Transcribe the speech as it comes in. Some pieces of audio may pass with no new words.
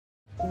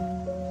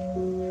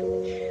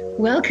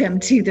Welcome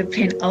to the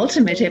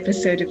penultimate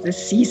episode of the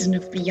season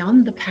of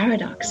Beyond the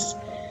Paradox,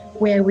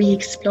 where we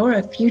explore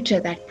a future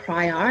that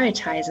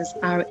prioritizes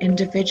our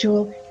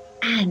individual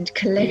and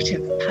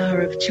collective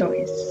power of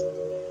choice.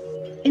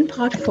 In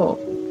part 4,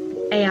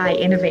 AI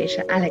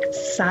innovator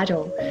Alex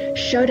Sado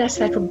showed us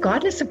that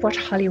regardless of what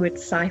Hollywood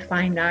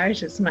sci-fi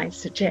narratives might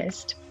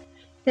suggest,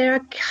 there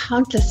are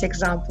countless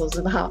examples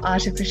of how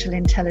artificial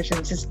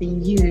intelligence is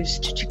being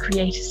used to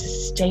create a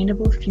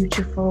sustainable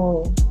future for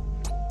all.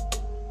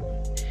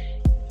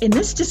 In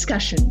this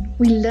discussion,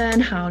 we learn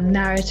how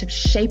narrative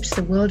shapes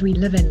the world we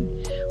live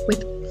in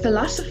with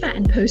philosopher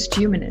and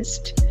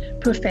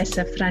posthumanist,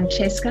 Professor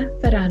Francesca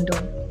Ferrando.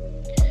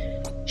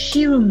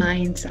 She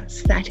reminds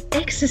us that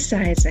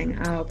exercising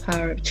our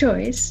power of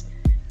choice,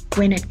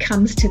 when it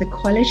comes to the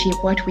quality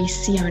of what we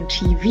see on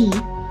TV,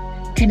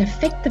 can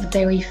affect the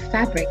very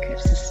fabric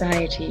of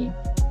society.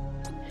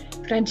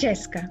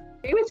 Francesca.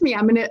 Stay with me.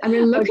 I'm gonna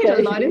look at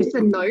a lot of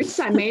the notes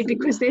I made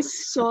because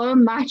there's so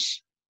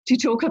much to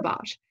talk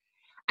about.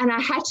 And I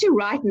had to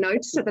write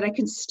notes so that I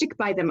can stick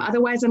by them.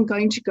 Otherwise, I'm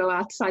going to go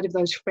outside of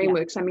those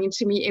frameworks. I mean,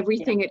 to me,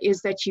 everything it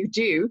is that you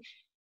do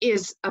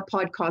is a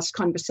podcast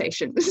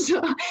conversation.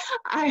 So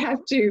I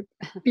have to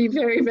be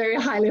very, very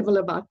high level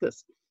about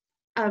this.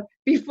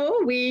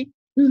 Before we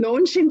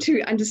launch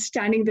into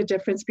understanding the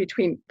difference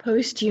between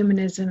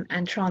posthumanism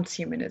and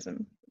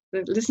transhumanism,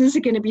 the listeners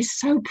are going to be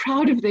so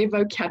proud of their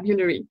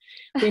vocabulary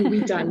when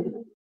we're done.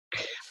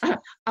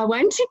 I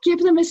want to give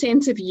them a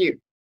sense of you.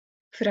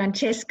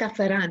 Francesca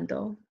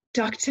Ferrando,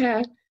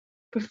 doctor,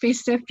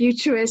 professor,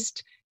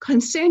 futurist,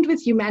 concerned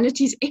with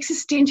humanity's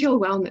existential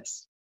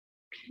wellness,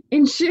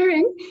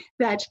 ensuring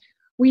that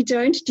we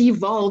don't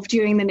devolve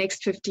during the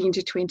next 15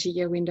 to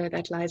 20-year window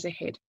that lies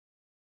ahead.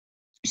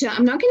 So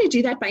I'm not going to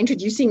do that by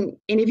introducing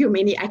any of your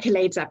many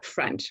accolades up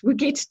front. We'll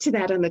get to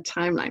that on the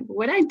timeline. But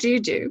what I do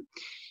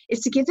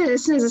is to give the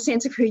listeners a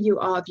sense of who you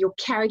are, of your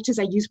characters.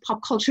 I use pop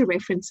culture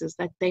references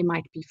that they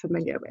might be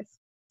familiar with.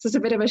 So it's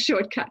a bit of a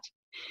shortcut.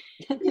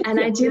 And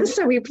I do this,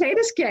 so we play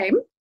this game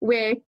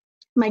where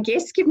my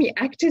guests give me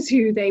actors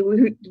who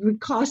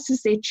cast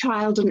as their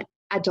child and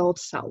adult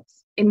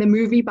selves in the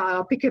movie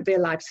biopic of their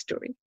life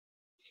story.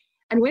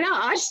 And when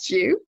I asked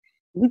you,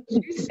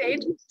 you said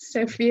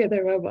Sophia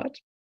the robot.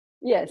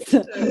 Yes.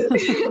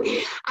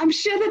 I'm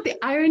sure that the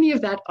irony of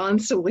that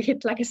answer will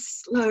hit like a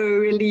slow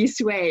release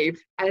wave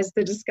as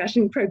the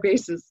discussion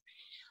progresses.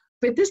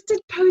 But this did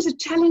pose a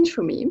challenge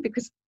for me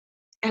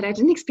and I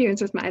didn't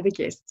experience with my other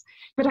guests,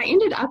 but I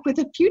ended up with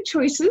a few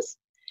choices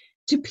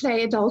to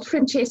play adult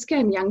Francesca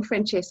and young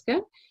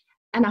Francesca,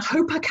 and I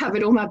hope I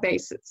covered all my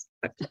bases.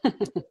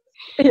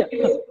 Yeah.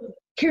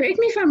 Correct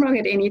me if I'm wrong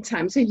at any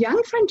time. So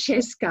young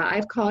Francesca,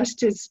 I've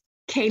cast as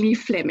Kaylee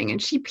Fleming,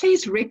 and she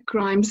plays Rick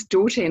Grimes'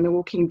 daughter in The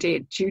Walking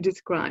Dead,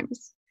 Judith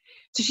Grimes.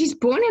 So she's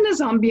born in a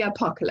zombie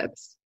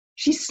apocalypse.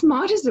 She's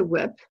smart as a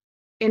whip,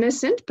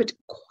 innocent, but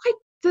quite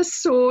the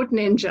sword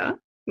ninja.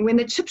 When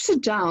the chips are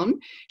down,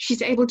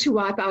 she's able to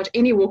wipe out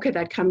any walker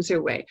that comes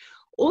her way.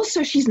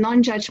 Also, she's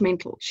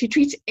non-judgmental. She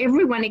treats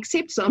everyone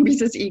except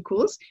zombies as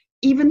equals,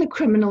 even the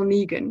criminal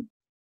Negan.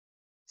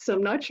 So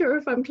I'm not sure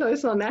if I'm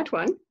close on that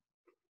one.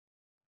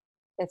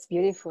 That's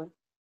beautiful.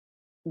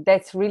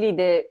 That's really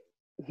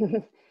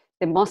the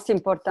most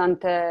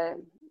important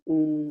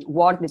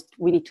work that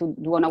we need to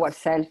do on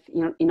ourselves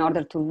in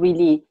order to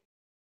really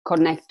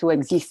connect to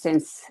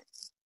existence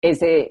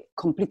as a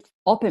complete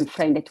open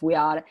frame that we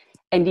are,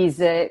 and is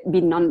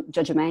being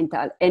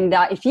non-judgmental. And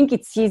I think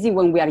it's easy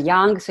when we are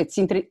young, so it's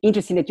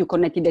interesting that you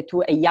connected it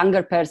to a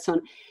younger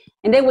person.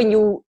 And then when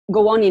you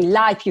go on in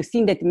life, you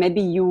think that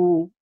maybe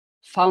you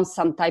found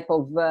some type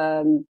of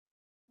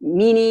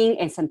meaning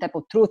and some type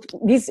of truth.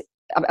 This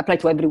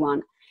applies to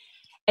everyone.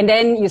 And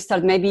then you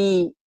start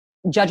maybe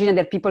judging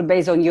other people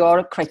based on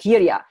your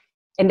criteria.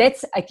 And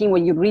that's, I think,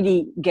 when you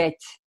really get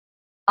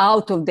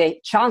out of the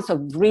chance of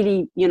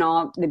really,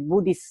 the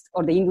Buddhists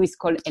or the Hinduists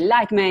call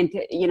enlightenment,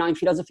 in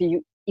philosophy,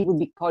 it would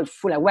be called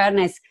full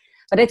awareness.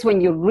 But that's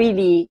when you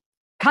really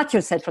cut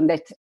yourself from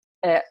that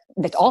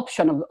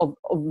option of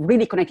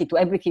really connecting to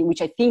everything,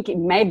 which I think it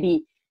may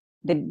be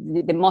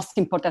the most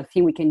important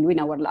thing we can do in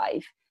our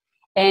life.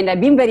 And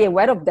I've been very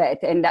aware of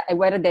that, and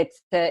aware that,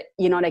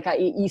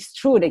 it's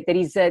true that there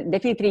is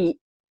definitely,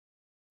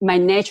 my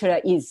nature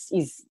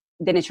is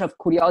the nature of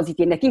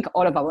curiosity, and I think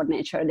all of our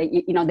nature,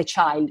 the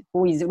child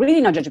who is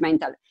really not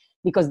judgmental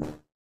because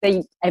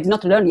they have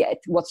not learned yet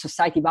what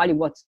society values,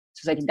 what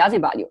society doesn't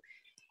value.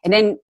 And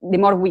then the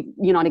more we,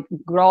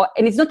 grow,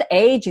 and it's not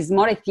age, it's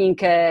more, I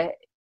think, on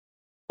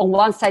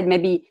one side,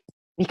 maybe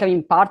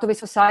becoming part of a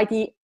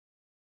society,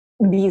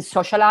 being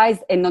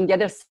socialized, and on the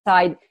other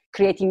side,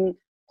 creating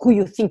who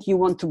you think you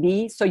want to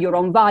be. So your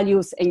own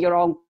values and your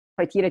own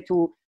criteria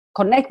to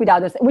connect with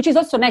others, which is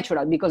also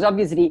natural because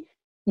obviously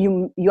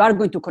you are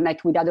going to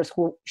connect with others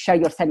who share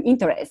your same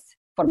interests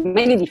for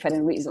many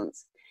different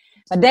reasons.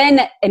 But then,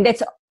 and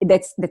that's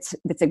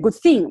a good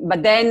thing.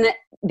 But then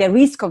the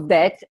risk of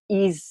that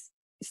is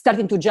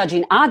starting to judge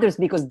in others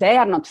because they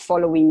are not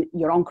following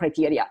your own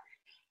criteria.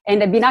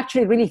 And I've been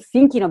actually really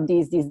thinking of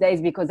these days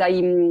because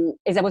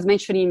as I was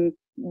mentioning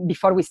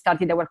before we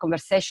started our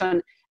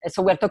conversation,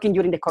 so we're talking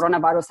during the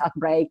coronavirus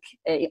outbreak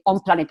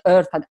on planet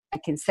Earth, I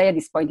can say at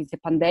this point, it's a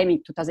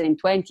pandemic,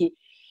 2020.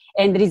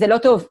 And there is a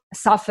lot of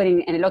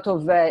suffering and a lot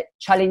of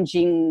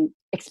challenging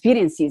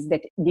experiences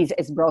that this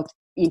has brought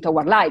into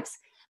our lives.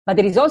 But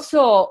there is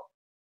also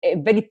a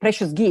very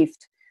precious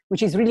gift,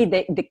 which is really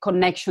the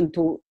connection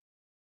to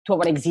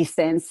our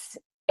existence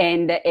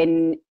and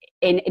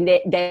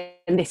the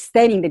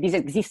understanding that this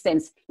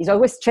existence is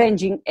always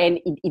changing and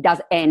it does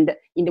end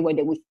in the way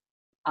that we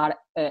are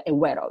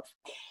aware of.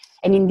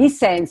 And in this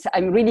sense,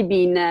 I'm really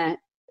being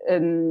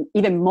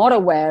even more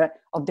aware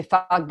of the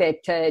fact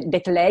that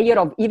that layer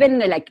of even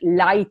like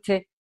light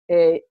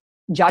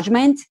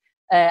judgment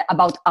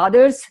about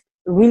others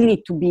really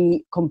need to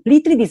be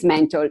completely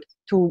dismantled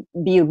to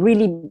be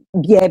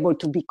able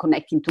to be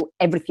connecting to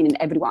everything and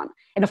everyone.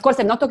 And of course,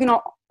 I'm not talking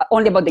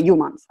only about the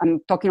humans. I'm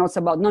talking also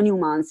about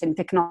non-humans and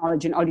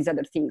technology and all these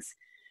other things.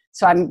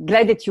 So I'm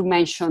glad that you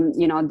mentioned,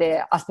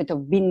 the aspect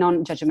of being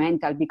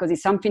non-judgmental, because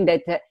it's something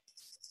that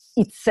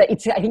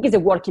I think it's a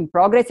work in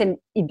progress, and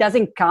it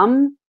doesn't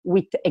come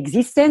with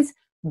existence,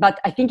 but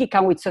I think it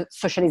comes with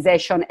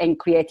socialization and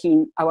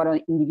creating our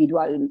own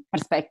individual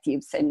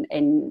perspectives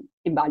and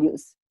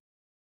values.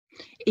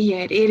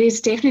 Yeah, it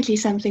is definitely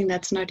something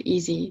that's not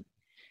easy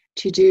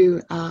to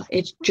do.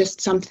 It's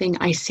just something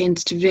I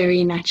sensed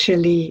very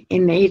naturally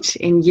innate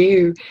in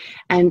you.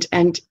 And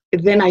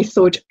then I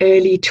thought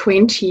early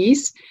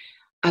 20s,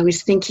 I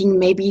was thinking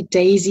maybe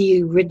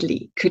Daisy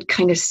Ridley could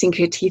kind of sink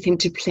her teeth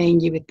into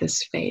playing you at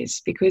this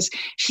phase, because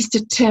she's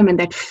determined,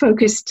 that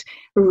focused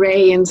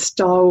Rey in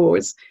Star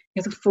Wars,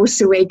 The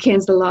Force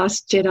Awakens, The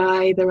Last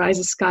Jedi, The Rise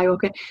of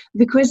Skywalker,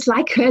 because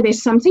like her,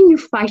 there's something you're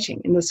fighting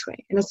in this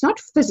way. And it's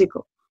not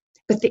physical,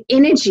 but the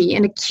energy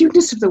and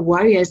acuteness of the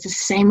warrior is the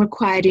same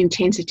required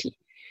intensity.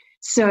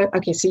 So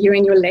you're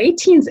in your late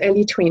teens,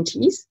 early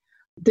 20s.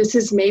 This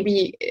is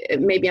maybe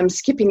I'm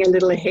skipping a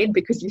little ahead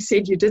because you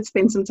said you did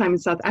spend some time in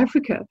South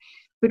Africa.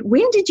 But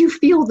when did you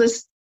feel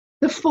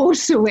the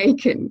Force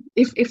awaken,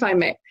 if I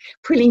may,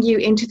 pulling you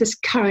into this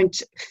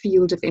current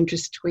field of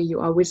interest where you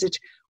are? Was it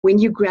when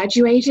you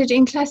graduated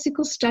in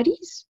classical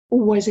studies, or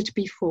was it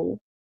before?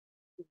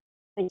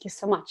 Thank you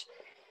so much.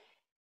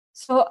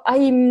 So I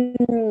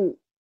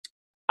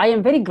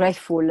am very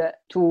grateful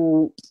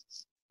to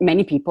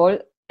many people.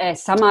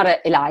 Some are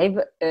alive,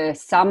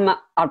 some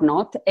are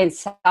not, and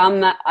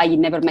some I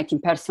never met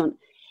in person.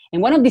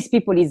 And one of these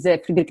people is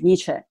Friedrich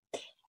Nietzsche.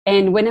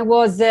 And when I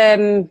was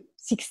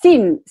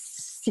 16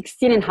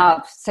 and a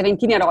half,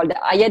 17-year-old,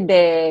 I had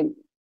the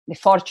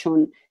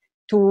fortune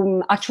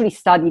to actually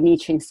study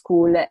Nietzsche in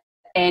school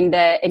and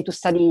to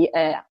study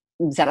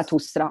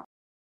Zarathustra.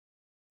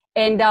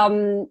 And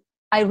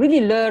I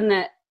really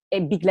learned a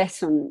big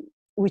lesson,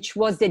 which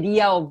was the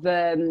idea of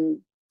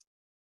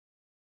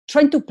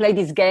trying to play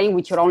this game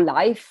with your own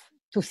life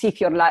to see if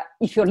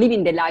you're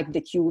living the life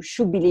that you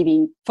should be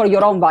living for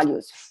your own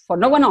values, for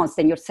no one else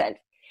than yourself.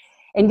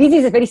 And this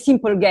is a very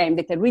simple game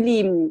that I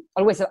really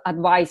always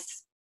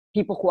advise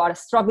people who are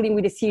struggling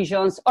with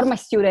decisions, or my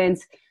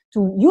students,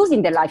 to use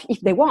in their life if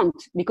they want,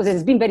 because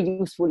it's been very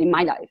useful in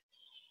my life.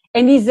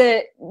 And is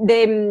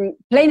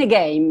playing a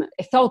game,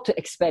 a thought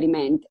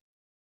experiment,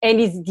 and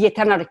is the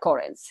eternal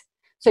recurrence.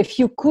 So if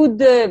you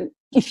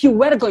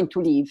were going to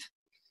live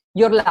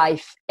your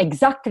life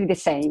exactly the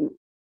same,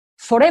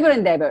 forever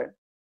and ever,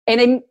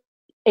 and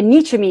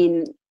Nietzsche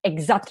means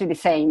exactly the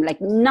same,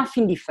 like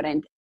nothing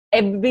different,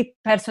 every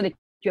person that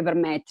you ever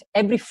met,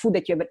 every food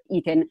that you ever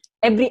eaten,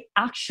 every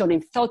action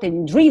and thought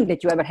and dream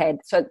that you ever had,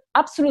 so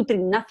absolutely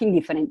nothing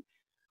different,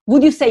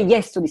 would you say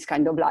yes to this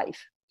kind of life?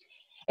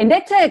 And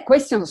that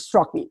question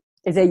struck me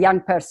as a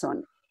young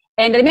person.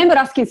 And I remember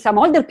asking some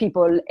older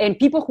people, and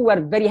people who were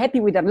very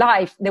happy with their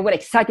life, they were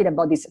excited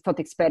about this thought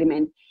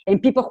experiment.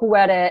 And people who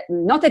were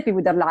not happy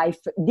with their life,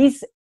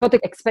 this thought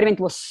experiment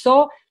was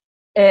so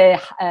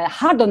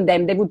hard on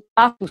them, they would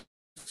have to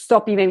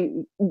stop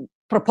even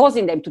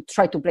proposing them to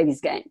try to play this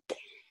game.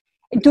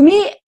 And to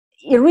me,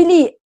 it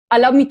really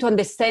allowed me to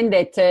understand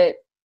that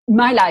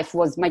my life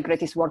was my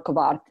greatest work of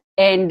art,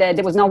 and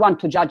there was no one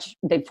to judge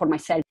them for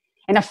myself.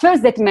 And at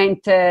first that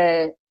meant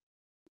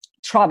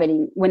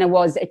traveling. When I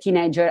was a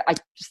teenager, I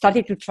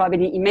started to travel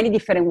in many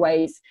different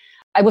ways.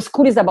 I was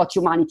curious about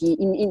humanity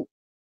in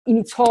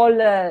its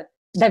whole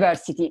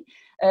diversity,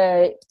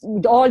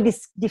 with all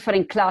these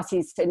different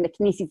classes and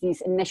ethnicities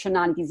and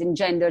nationalities and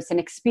genders and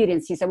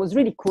experiences. I was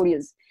really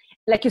curious.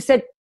 Like you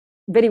said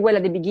very well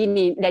at the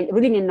beginning, like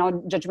really in a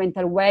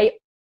non-judgmental way,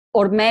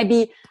 or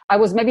maybe I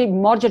was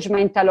more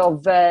judgmental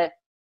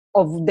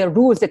of the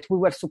rules that we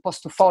were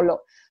supposed to follow.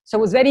 So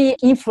I was very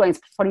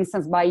influenced, for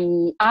instance, by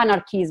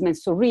anarchism and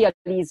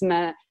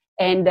surrealism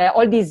and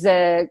all these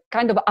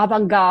kind of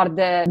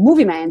avant-garde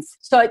movements.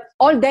 So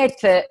all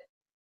that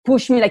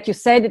pushed me, like you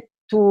said,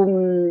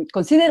 to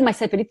consider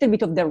myself a little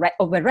bit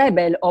of a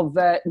rebel of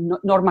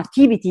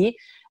normativity,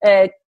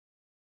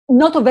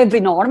 not of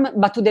every norm,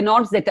 but to the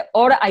norms that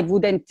or I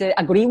wouldn't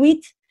agree with.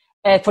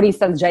 For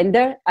instance,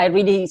 gender. I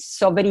really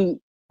saw very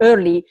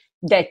early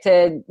that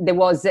there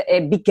was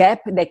a big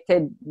gap that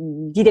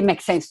didn't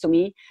make sense to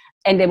me,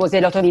 and there was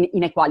a lot of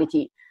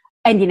inequality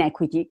and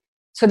inequity.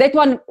 So that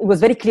one was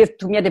very clear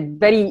to me at a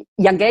very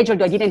young age,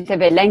 although I didn't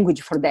have a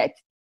language for that.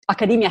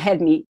 Academia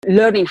helped me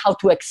learning how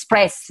to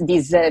express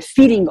this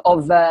feeling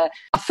of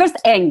first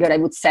anger, I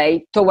would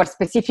say, towards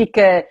specific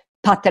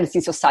patterns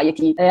in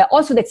society.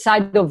 Also that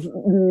side of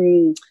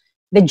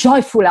the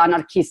joyful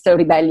anarchist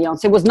rebellion.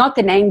 So it was not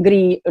an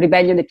angry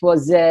rebellion that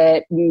was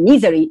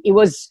misery. It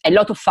was a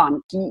lot of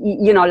fun.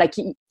 Like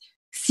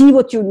see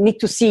what you need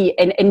to see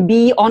and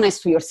be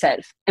honest to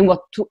yourself and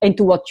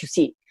to what you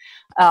see.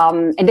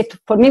 And that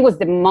for me was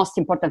the most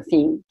important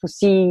thing, to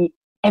see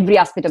every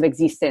aspect of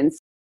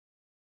existence.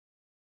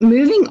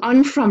 Moving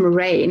on from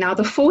Ray, now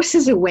the force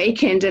has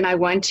awakened, and I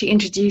want to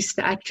introduce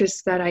the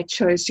actress that I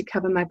chose to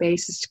cover my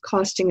bases to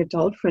casting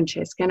adult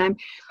Francesca. And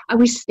I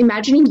was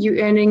imagining you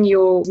earning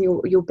your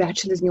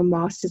bachelor's and your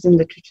master's in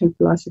literature and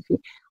philosophy,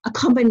 a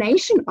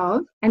combination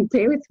of, and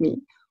bear with me,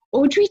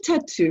 Audrey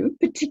Tautou,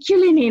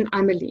 particularly in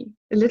Amelie,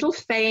 a little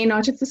fey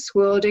out of this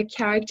world, a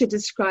character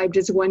described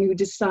as one who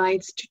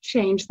decides to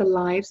change the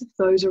lives of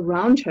those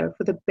around her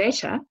for the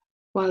better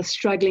while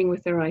struggling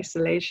with their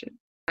isolation.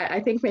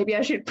 I think maybe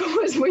I should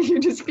pause for you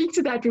to speak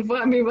to that before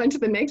I move on to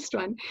the next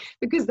one,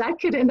 because that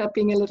could end up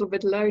being a little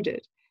bit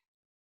loaded.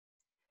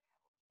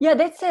 Yeah,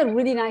 that's a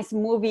really nice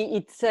movie.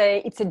 It's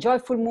a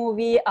joyful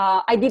movie.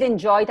 I did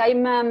enjoy it.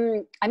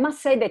 I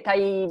must say that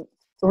I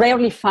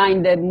rarely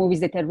find the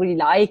movies that I really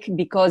like,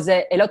 because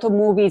a lot of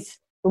movies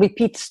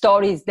repeat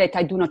stories that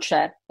I do not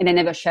share and I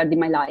never shared in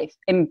my life.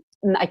 And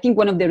I think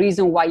one of the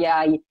reasons why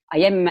I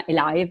am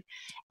alive,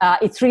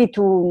 it's really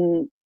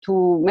to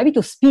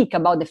speak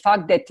about the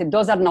fact that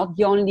those are not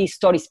the only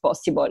stories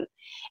possible.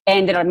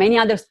 And there are many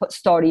other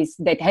stories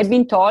that have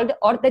been told,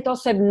 or that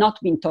also have not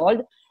been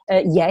told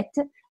yet,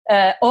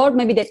 or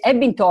maybe that have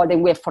been told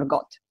and we have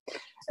forgot.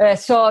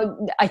 So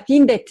I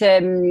think that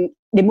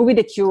the movie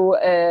that you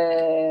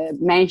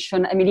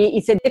mentioned, Emily,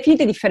 it's a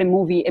definitely different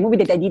movie, a movie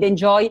that I did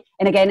enjoy.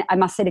 And again, I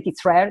must say that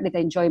it's rare that I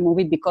enjoy a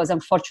movie, because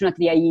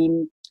unfortunately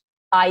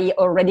I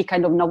already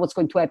kind of know what's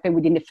going to happen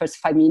within the first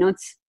 5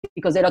 minutes,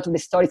 because a lot of the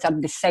stories are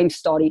the same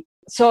story.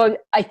 So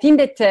I think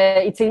that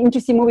it's an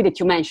interesting movie that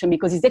you mentioned,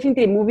 because it's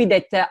definitely a movie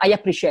that I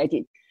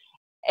appreciated.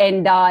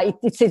 And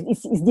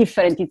it's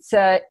different.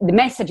 The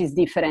message is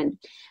different.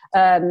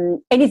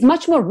 And it's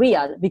much more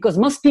real, because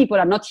most people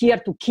are not here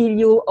to kill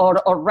you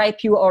or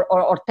rape you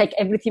or take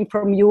everything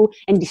from you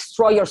and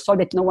destroy your soul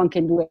that no one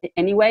can do it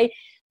anyway.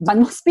 But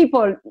most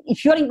people,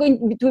 if you are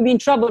going to be in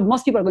trouble,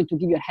 most people are going to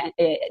give you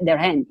their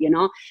hand,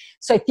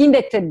 So I think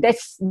that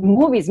this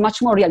movie is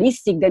much more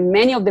realistic than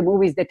many of the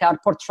movies that are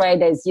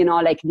portrayed as,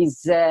 like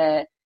these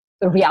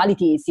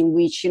realities in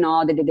which,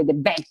 the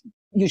bad,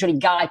 usually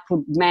guy,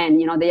 poor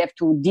men, they have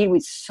to deal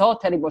with so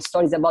terrible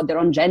stories about their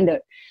own gender.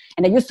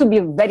 And I used to be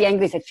very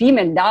angry as a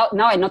female. Now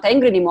I'm not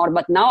angry anymore,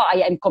 but now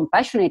I am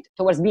compassionate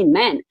towards being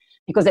men,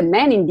 because the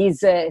men in this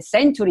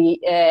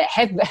century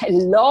have a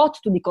lot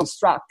to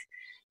deconstruct.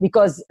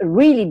 Because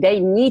really they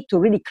need to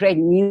really create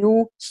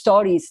new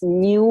stories,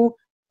 new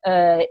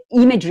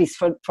imageries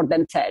for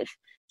themselves.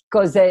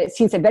 Because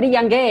since a very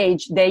young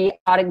age, they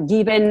are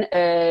given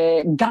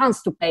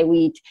guns to play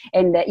with.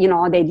 And,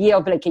 the idea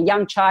of like a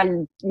young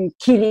child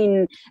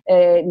killing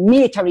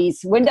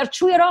militaries when they're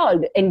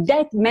 2-year-old. And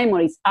that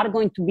memories are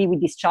going to be with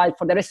this child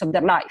for the rest of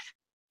their life.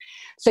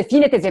 So I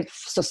think that as a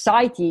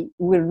society,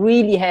 we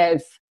really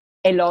have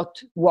a lot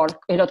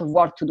of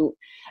work to do.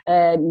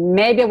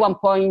 Maybe at one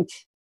point,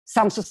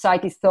 some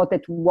societies thought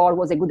that war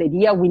was a good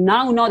idea. We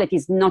now know that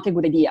it's not a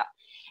good idea.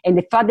 And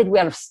the fact that we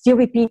are still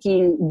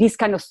repeating these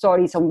kind of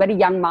stories on very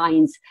young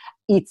minds,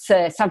 it's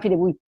something that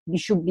we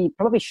should be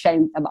probably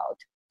ashamed about.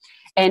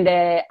 And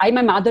I'm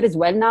a mother as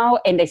well now,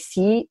 and I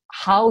see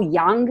how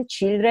young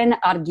children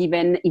are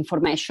given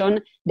information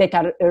that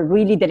are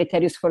really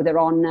deleterious for their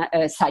own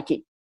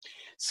psyche.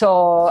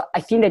 So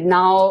I think that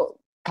now,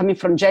 coming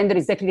from gender,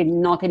 is definitely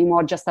not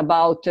anymore just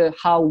about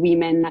how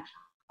women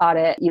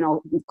are,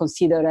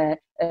 considered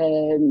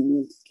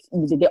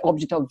the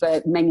object of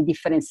many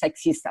different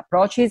sexist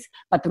approaches,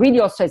 but really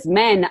also as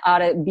men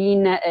are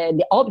being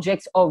the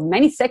objects of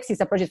many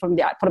sexist approaches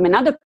from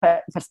another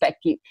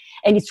perspective,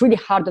 and it's really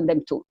hard on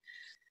them too.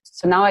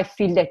 So now I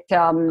feel that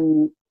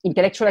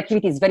intellectual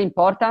activity is very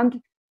important,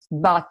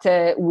 but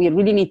we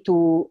really need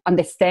to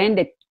understand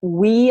that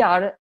we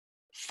are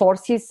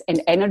forces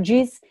and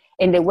energies,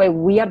 and the way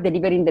we are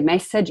delivering the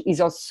message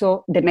is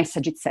also the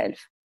message itself.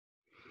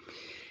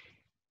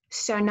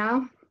 So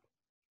now,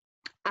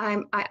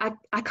 I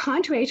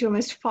can't wait to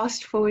almost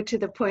fast forward to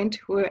the point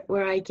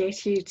where I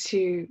get you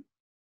to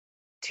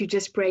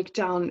just break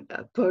down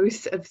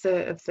both of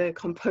the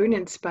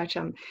components. But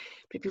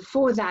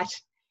before that,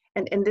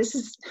 and this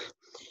is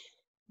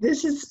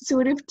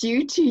sort of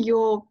due to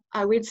your,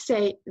 I would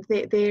say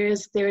there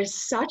is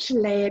such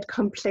layered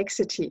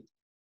complexity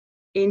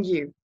in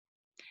you.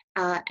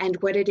 And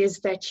what it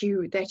is that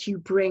you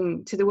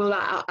bring to the world.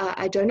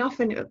 I don't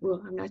often,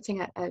 I'm not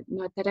saying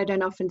not that I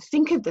don't often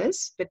think of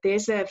this, but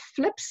there's a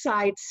flip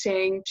side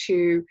saying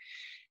to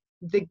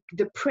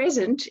the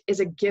present is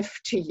a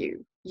gift to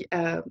you,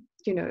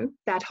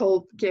 that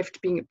whole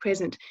gift being a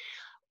present.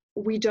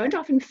 We don't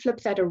often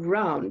flip that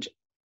around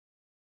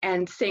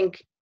and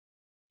think,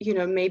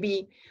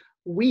 maybe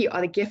we are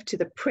the gift to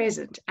the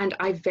present. And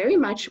I very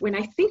much, when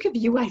I think of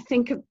you, I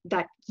think of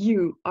that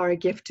you are a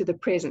gift to the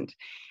present.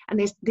 And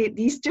there's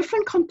these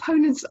different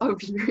components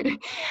of you.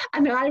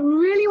 And I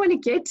really want to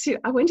get to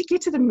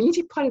the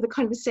meaty part of the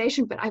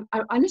conversation, but I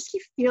honestly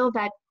feel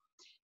that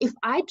if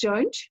I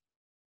don't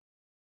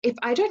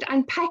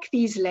unpack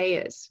these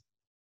layers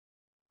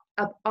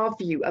of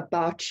you,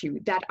 about you,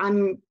 that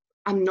I'm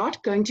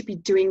not going to be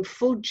doing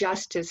full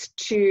justice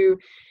to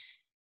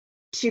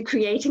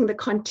creating the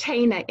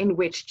container in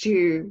which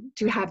to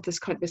have this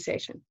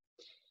conversation.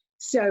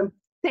 So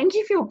thank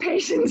you for your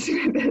patience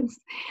with this.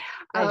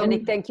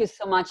 Juanique, thank you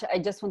so much. I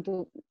just want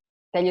to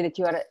tell you that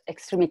you are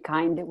extremely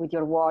kind with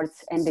your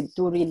words, and they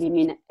do really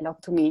mean a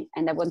lot to me.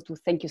 And I want to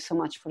thank you so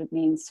much for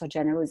being so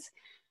generous.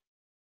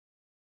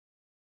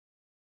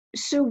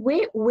 So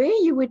where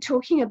you were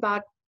talking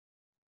about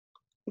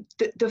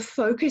the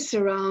focus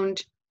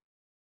around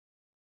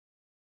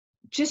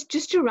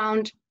just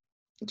around,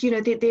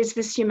 there's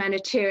this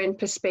humanitarian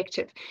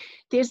perspective.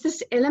 There's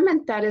this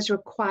element that is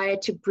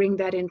required to bring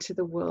that into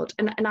the world.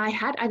 And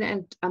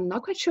I'm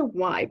not quite sure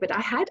why, but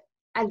I had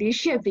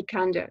Alicia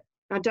Vikander.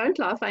 Now don't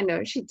laugh, I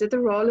know. She did the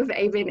role of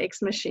Ava in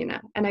Ex Machina.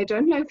 And I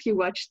don't know if you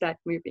watched that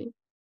movie.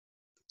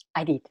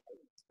 I did.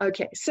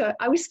 Okay, so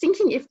I was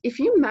thinking if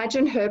you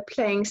imagine her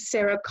playing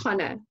Sarah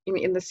Connor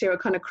in the Sarah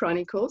Connor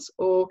Chronicles,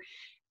 or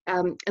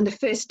in the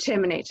first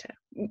Terminator,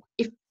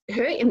 if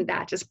her in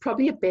that is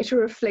probably a better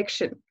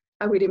reflection,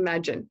 I would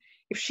imagine.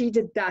 If she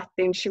did that,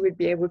 then she would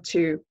be able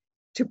to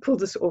pull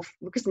this off.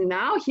 Because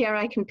now here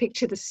I can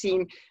picture the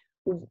scene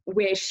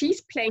where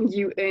she's playing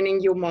you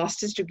earning your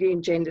master's degree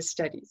in gender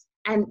studies.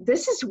 And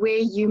this is where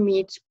you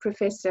meet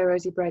Professor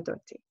Rosie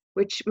Braidotti,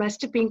 which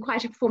must have been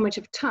quite a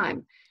formative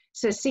time.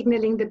 So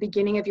signaling the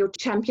beginning of your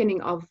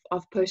championing of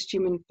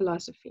posthuman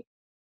philosophy.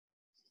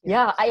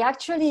 Yeah, I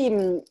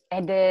actually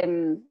had,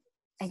 again,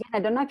 I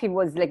don't know if it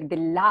was like the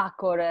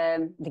luck or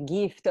the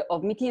gift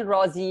of meeting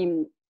Rosie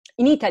in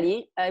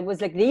Italy. It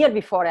was like the year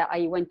before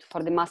I went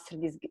for the master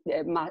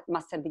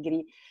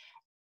degree.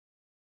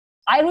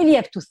 I really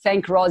have to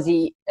thank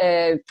Rosie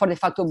for the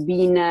fact of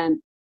being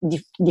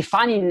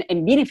defining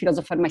and being a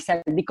philosopher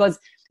myself, because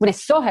when I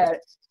saw her,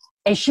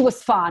 and she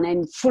was fun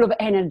and full of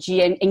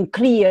energy and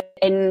clear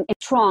and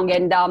strong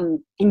and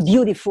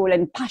beautiful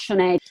and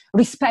passionate,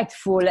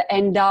 respectful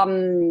and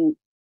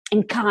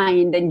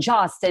kind and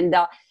just. And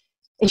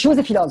she was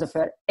a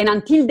philosopher. And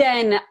until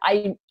then,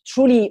 I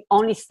truly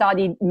only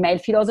studied male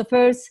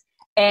philosophers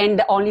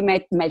and only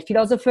met male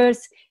philosophers.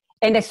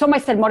 And I saw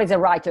myself more as a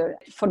writer.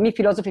 For me,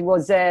 philosophy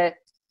was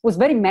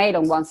very male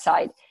on one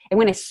side. And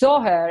when I saw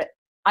her,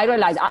 I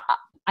realized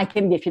I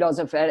can be a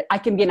philosopher. I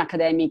can be an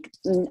academic.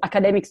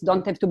 Academics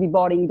don't have to be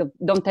boring.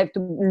 Don't have to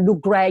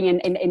look gray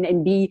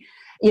and be,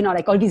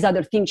 like all these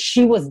other things.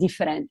 She was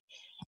different.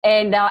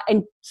 And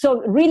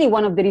so really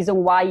one of the reasons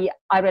why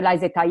I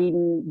realized that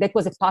that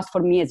was a path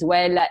for me as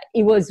well.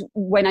 It was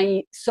when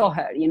I saw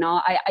her,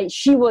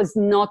 she was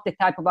not the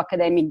type of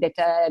academic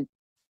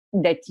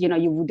that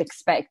you would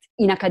expect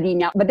in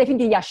academia. But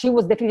definitely, she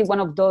was definitely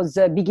one of those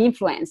big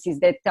influences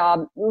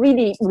that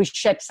really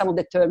reshaped some of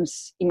the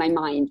terms in my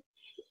mind.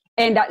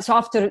 And so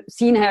after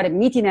seeing her and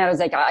meeting her, I was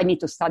like, I need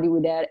to study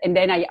with her. And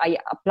then I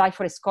applied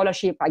for a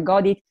scholarship. I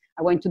got it.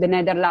 I went to the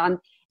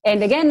Netherlands.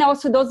 And again,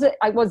 also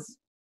I was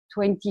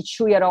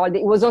 22-year-old.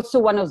 It was also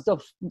one of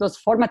those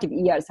formative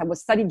years. I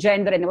was studying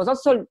gender, and I was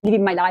also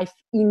living my life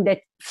in that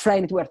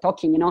frame that we were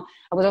talking,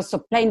 I was also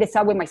playing the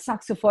subway, my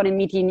saxophone, and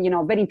meeting,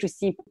 very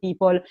interesting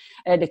people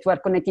that were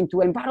connecting to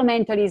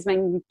environmentalism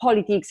and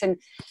politics. And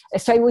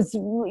so it was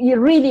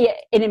really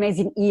an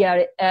amazing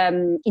year,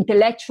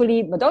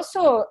 intellectually, but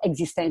also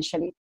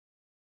existentially.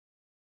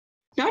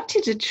 Not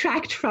to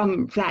detract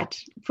from that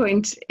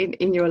point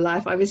in your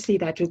life, obviously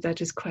that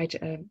was quite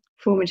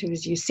formative,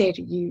 as you said.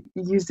 You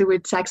used the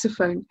word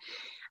saxophone.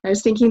 I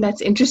was thinking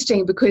that's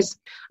interesting because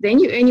then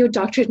you earn your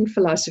doctorate in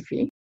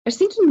philosophy. I was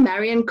thinking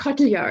Marion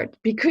Cotillard,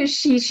 because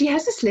she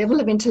has this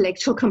level of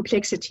intellectual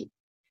complexity,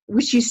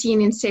 which you see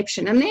in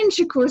Inception. And then,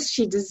 of course,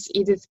 she does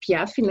Edith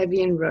Piaf in La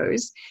Vie en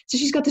Rose. So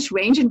she's got this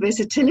range and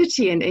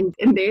versatility, and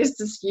there's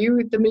this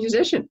you, the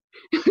musician.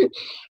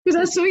 Because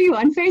I saw you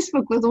on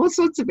Facebook with all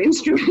sorts of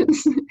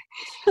instruments.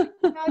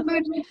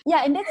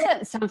 Yeah, and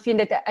that's something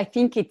that I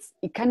think it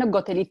kind of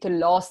got a little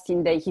lost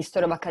in the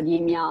history of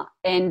academia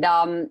and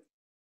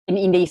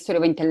in the history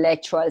of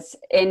intellectuals.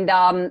 And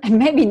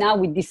maybe now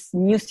with this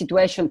new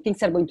situation,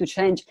 things are going to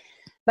change.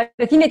 But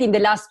I think that in the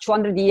last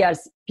 200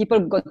 years, people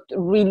got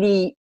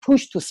really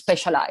pushed to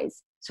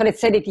specialize. So let's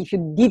say that if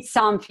you did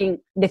something,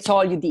 that's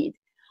all you did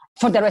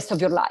for the rest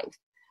of your life.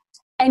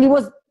 And it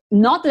was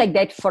not like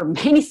that for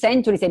many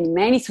centuries and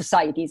many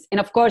societies. And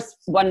of course,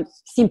 one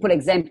simple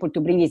example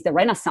to bring is the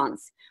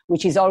Renaissance,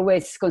 which is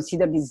always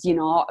considered as,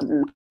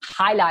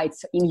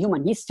 highlights in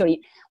human history,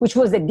 which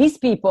was that these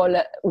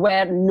people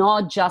were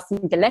not just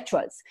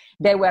intellectuals.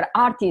 They were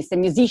artists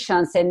and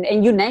musicians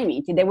and you name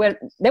it. They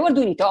were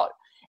doing it all.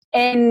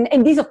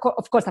 And this, of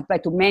course,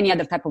 applied to many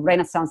other type of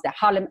Renaissance, the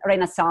Harlem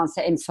Renaissance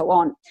and so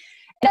on.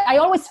 And I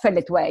always felt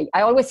that way.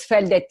 I always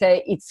felt that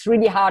it's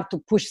really hard to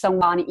push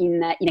someone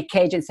in a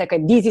cage and say,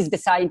 okay, this is the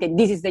scientist,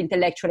 this is the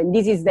intellectual, and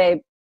this is the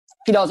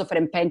philosopher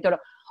and painter.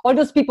 All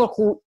those people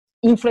who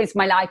influenced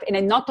my life, and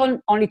I'm not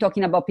only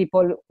talking about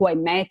people who I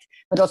met,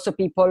 but also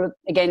people,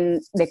 again,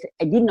 that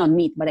I did not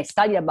meet, but I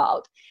studied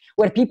about,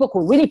 were people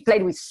who really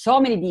played with so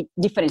many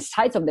different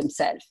sides of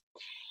themselves.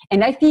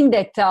 And I think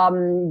that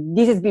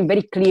this has been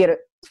very clear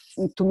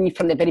to me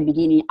from the very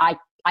beginning.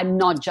 I'm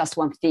not just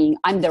one thing.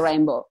 I'm the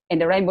rainbow, and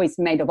the rainbow is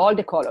made of all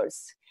the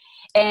colors.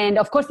 And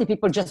of course, if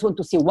people just want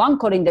to see one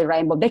color in the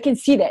rainbow, they can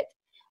see that.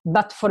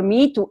 But for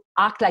me to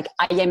act like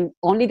I am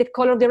only the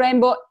color of the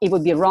rainbow, it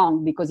would be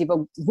wrong, because it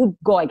would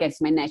go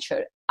against my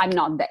nature. I'm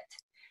not that.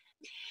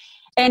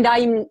 And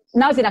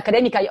now as an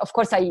academic,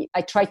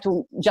 I try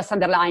to just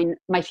underline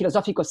my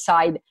philosophical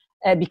side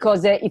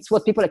because it's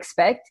what people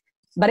expect.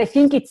 But I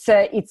think it's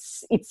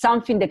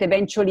something that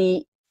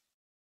eventually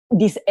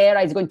this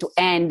era is going to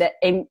end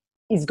and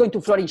is going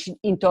to flourish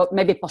into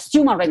maybe a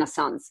posthuman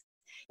Renaissance,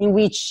 in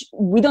which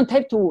we don't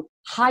have to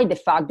hide the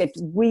fact that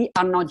we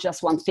are not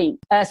just one thing.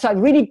 So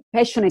I'm really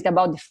passionate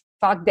about the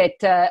fact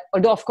that,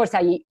 although of course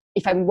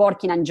if I'm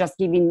working, I'm just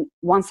giving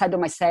one side of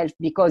myself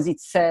because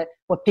it's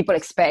what people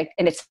expect,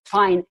 and it's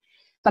fine.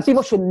 But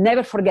people should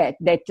never forget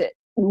that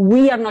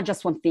we are not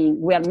just one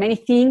thing. We are many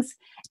things,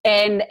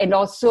 and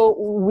also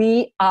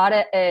we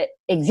are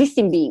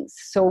existing beings.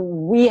 So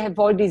we have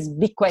all these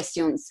big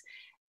questions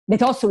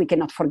that also we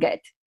cannot forget.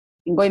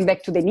 And going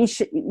back to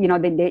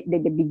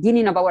the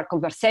beginning of our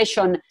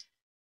conversation,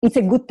 it's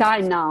a good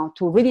time now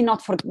to really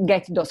not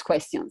forget those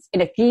questions.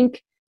 And I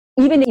think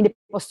even in the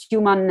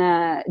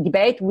posthuman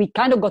debate, we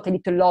kind of got a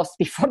little lost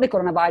before the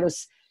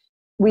coronavirus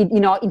with,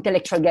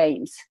 intellectual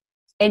games.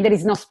 And there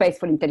is no space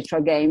for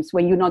intellectual games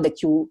when you know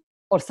that you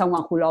or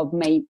someone who love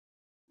may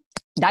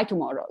die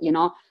tomorrow,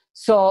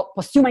 So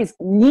posthumanists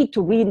need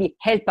to really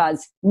help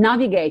us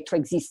navigate through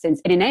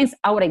existence and enhance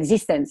our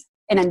existence.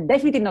 And I'm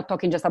definitely not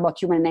talking just about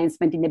human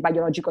enhancement in the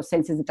biological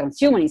sense as the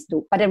transhumanists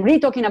do, but I'm really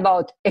talking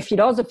about a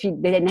philosophy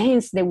that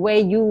enhances the way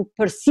you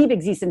perceive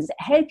existence,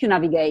 help you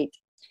navigate.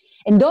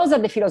 And those are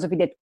the philosophy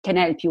that can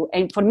help you.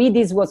 And for me,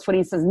 this was, for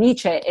instance,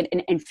 Nietzsche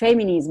and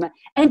feminism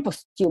and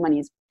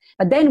posthumanism.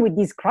 But then with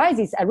this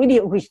crisis, I really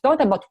rethought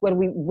about where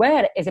we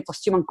were as a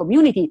posthuman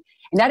community.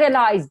 And I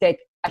realized that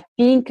I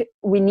think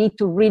we need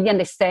to really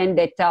understand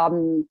that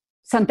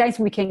sometimes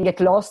we can get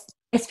lost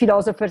as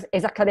philosophers,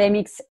 as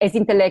academics, as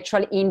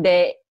intellectual in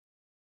the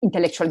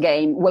intellectual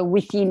game, where we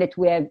think that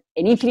we have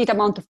an infinite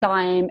amount of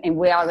time and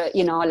we are,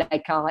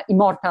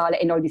 immortal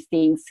and all these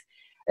things,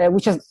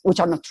 which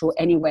are not true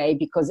anyway,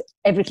 because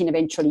everything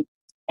eventually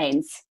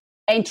ends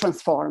and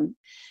transforms.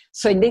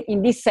 So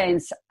in this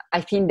sense,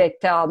 I think that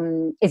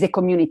as a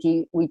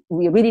community, we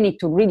really need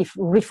to really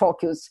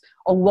refocus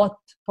on what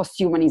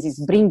posthumanism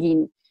is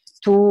bringing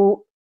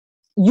to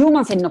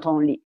humans and not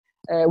only.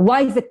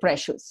 Why is it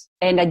precious?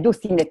 And I do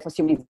think that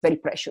posthumanism is very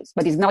precious,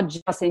 but it's not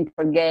just an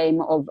game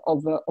of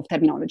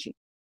terminology.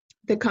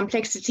 The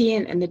complexity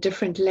and the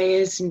different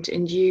layers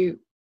and you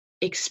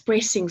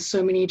expressing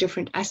so many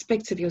different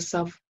aspects of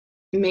yourself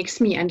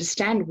makes me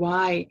understand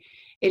why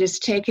it has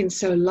taken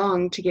so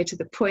long to get to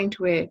the point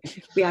where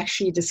we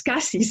actually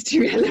discuss these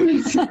two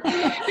elements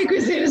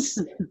because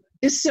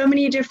there's so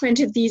many different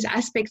of these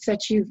aspects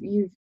that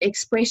you've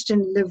expressed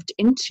and lived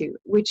into,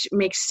 which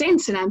makes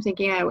sense. And I'm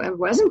thinking I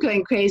wasn't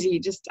going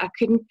crazy. I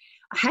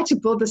had to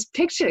build this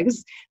picture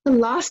because the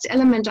last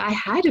element I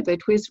had of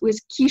it was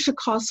Keisha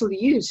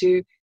Castle-Hughes,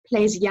 who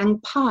plays young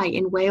Pi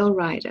in Whale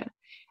Rider,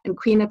 and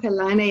Queen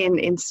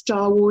Apellane in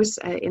Star Wars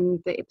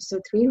in the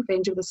episode 3,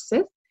 Revenge of the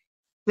Sith,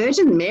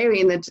 Virgin Mary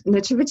in the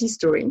Nativity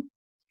Story.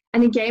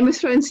 And in Game of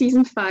Thrones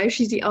season 5,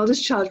 she's the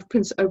eldest child of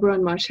Prince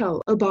Oberyn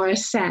Martell, Obara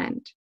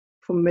Sand,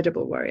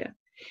 formidable warrior.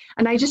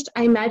 And I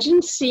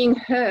imagine seeing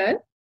her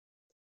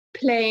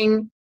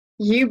playing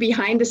you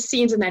behind the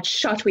scenes in that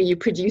shot where you're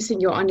producing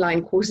your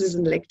online courses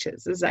and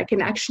lectures. As I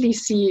can actually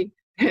see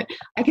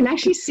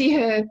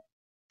her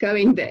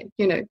going there,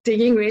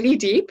 digging really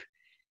deep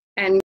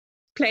and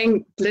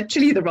playing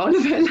literally the role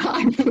of her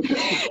life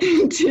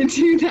to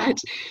do that.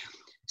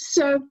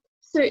 So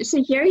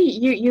here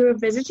you're a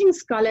visiting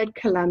scholar at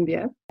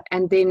Columbia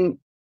and then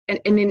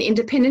an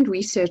independent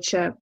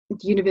researcher at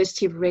the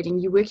University of Reading.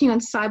 You're working on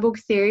cyborg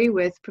theory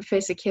with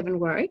Professor Kevin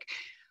Warwick.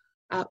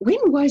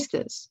 When was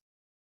this?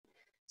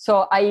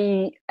 So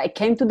I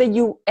came to the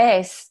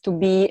US to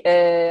be,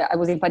 I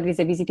was invited as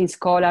a visiting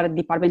scholar at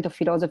the Department of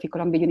Philosophy,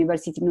 Columbia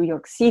University, New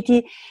York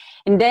City.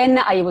 And then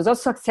I was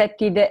also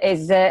accepted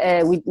as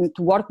to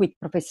work with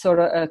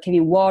Professor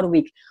Kevin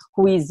Warwick,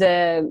 who is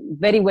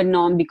very well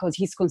known because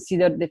he's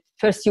considered the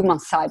first human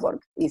cyborg.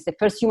 He's the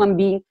first human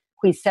being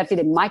who inserted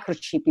a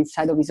microchip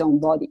inside of his own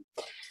body.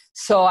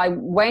 So I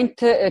went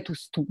to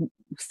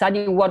study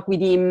and work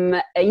with him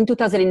in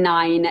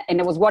 2009,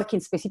 and I was working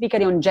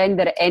specifically on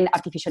gender and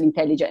artificial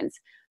intelligence.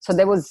 So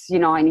that was,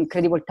 an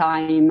incredible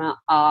time.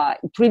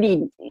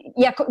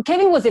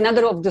 Kevin was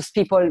another of those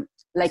people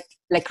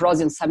like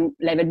Rosie on some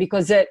level,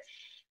 because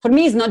for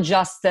me, it's not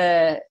just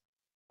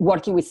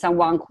working with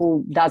someone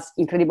who does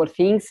incredible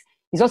things.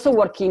 It's also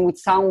working with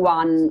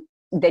someone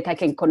that I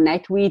can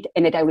connect with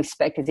and that I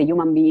respect as a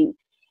human being.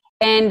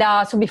 And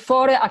so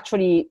before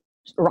actually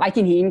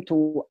writing him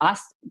to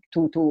ask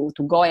to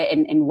go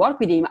and work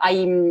with him,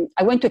 I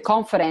went to a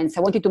conference.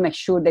 I wanted to make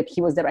sure that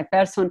he was the right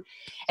person.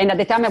 And at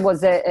the time I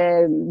was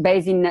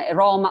based in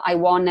Rome. I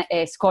won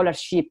a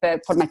scholarship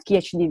for my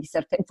PhD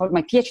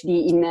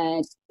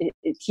in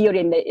theory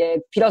and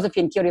philosophy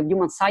and theory of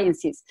human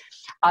sciences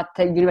at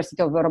the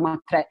University of Roma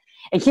Tre.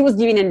 And he was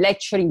giving a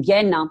lecture in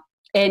Vienna.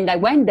 And I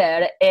went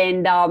there,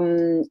 and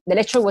the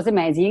lecture was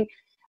amazing.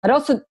 But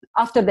also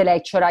after the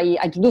lecture, I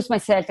introduced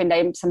myself and I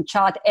had some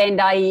chat, and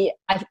I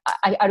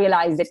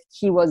realized that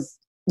he was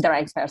the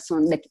right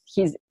person, that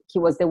he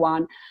was the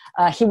one.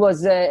 He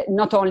was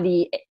not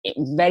only a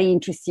very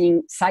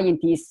interesting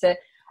scientist,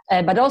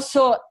 but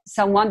also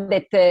someone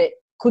that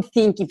could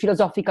think in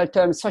philosophical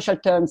terms, social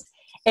terms,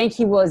 and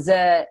he was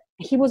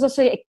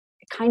also a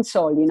kind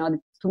soul.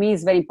 To me,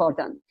 is very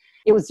important.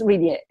 It was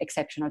really an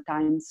exceptional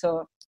time.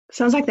 So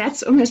sounds like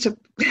that's almost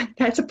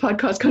that's a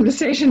podcast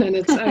conversation in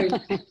its own.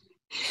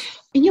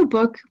 In your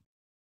book,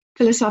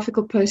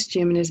 Philosophical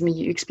Posthumanism,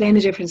 you explain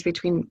the difference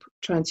between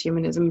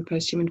transhumanism and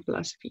posthuman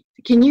philosophy.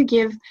 Can you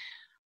give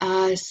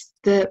us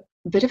the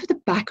bit of the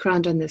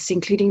background on this,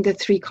 including the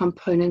three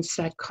components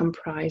that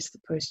comprise the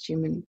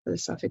posthuman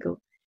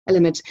philosophical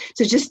elements?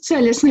 So just so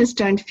listeners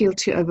don't feel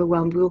too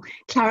overwhelmed, we'll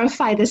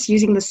clarify this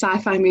using the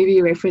sci-fi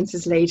movie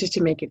references later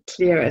to make it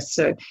clearer.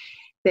 So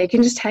they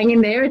can just hang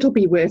in there. It'll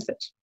be worth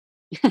it.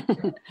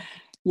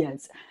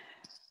 Yes.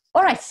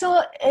 All right.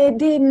 So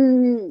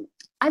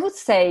I would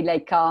say,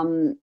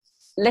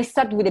 let's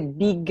start with a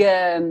big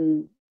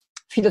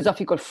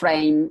philosophical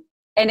frame.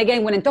 And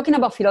again, when I'm talking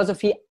about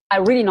philosophy,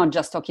 I'm really not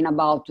just talking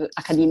about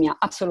academia.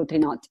 Absolutely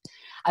not.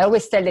 I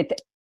always tell that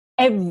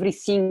every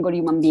single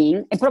human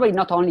being, and probably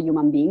not only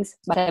human beings,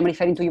 but I'm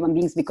referring to human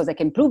beings because I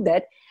can prove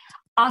that,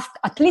 asked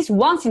at least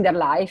once in their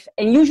life,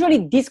 and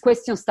usually these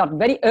questions start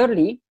very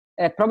early,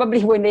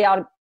 probably when they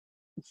are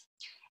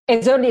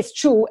as early as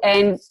 2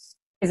 and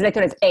as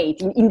later as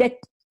 8.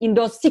 In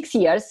those 6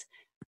 years,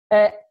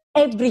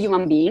 every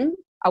human being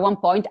at one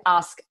point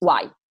asks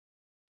why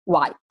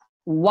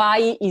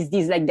is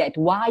this like that?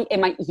 Why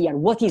am I here?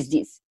 What is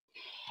this?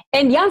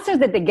 And the answers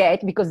that they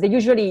get, because they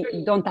usually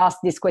don't ask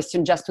this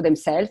question just to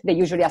themselves, they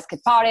usually ask a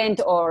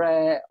parent or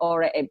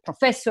a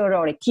professor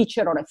or a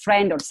teacher or a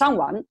friend or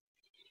someone.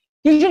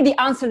 Usually the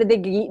answer that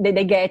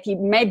they get, it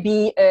may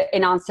be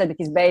an answer that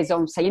is based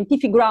on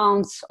scientific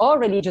grounds or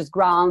religious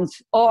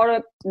grounds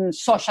or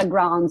social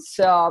grounds,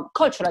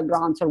 cultural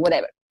grounds or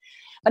whatever.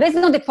 But that's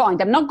not the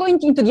point. I'm not going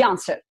into the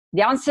answer.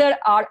 The answers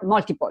are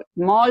multiple,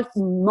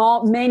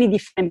 many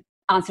different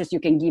answers you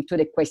can give to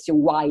the question,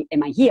 why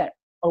am I here?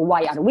 Or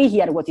why are we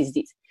here? What is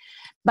this?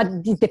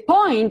 But the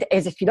point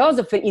as a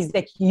philosopher is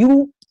that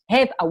you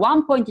have at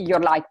one point in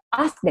your life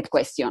asked that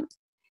question.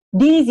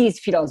 This is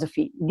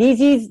philosophy. This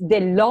is the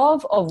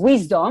love of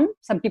wisdom.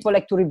 Some people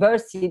like to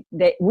reverse it,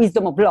 the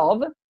wisdom of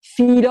love.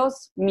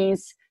 Philos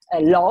means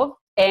love.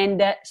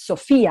 And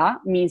Sophia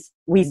means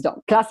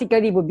wisdom.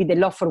 Classically, it would be the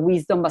love for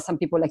wisdom, but some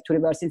people like to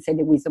reverse and say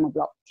the wisdom of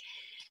love.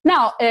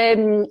 Now,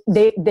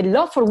 the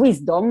love for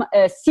wisdom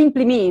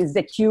simply means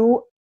that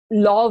you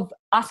love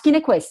asking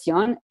a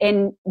question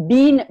and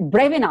being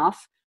brave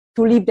enough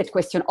to leave that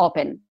question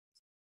open.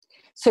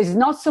 So it's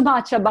not so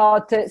much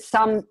about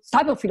some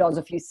type of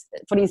philosophies.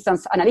 For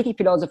instance, analytic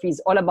philosophy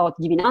is all about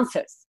giving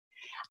answers.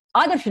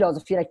 Other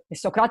philosophy, like the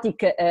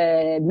Socratic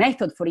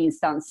method, for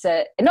instance,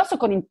 and also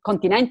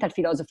continental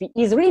philosophy,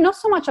 is really not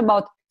so much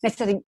about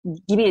necessarily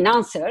giving an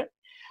answer,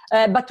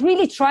 but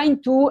really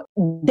trying to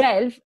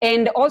delve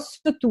and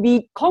also to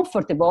be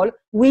comfortable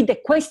with the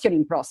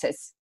questioning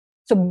process.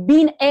 So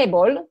being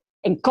able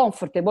and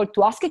comfortable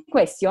to ask a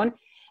question,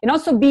 and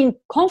also being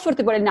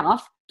comfortable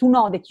enough to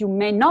know that you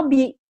may not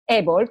be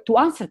able to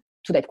answer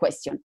to that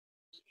question.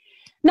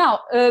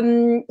 Now,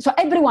 so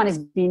everyone is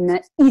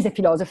a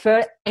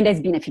philosopher and has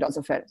been a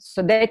philosopher.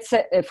 So that's,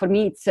 for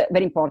me, it's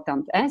very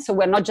important. So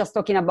we're not just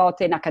talking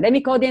about an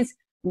academic audience,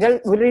 we're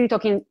really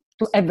talking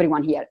to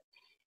everyone here.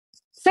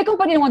 Second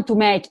point I want to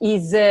make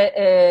is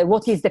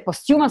what is the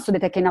posthuman, so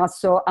that I can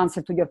also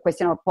answer to your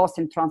question of post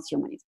and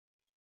transhumanism.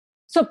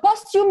 So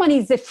posthuman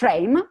is a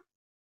frame.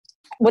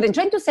 What I'm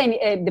trying to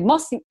say, the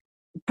most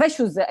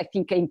precious, I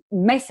think,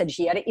 message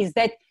here is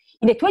that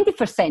in the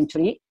 21st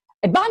century,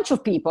 a bunch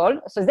of people,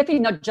 so it's definitely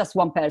not just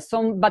one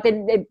person, but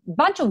a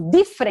bunch of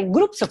different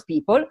groups of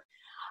people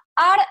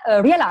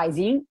are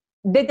realizing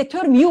that the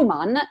term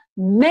human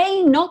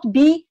may not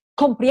be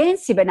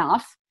comprehensive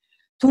enough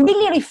to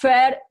really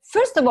refer,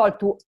 first of all,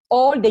 to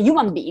all the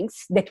human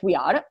beings that we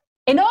are,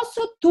 and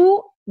also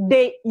to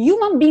the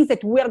human beings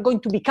that we are going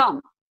to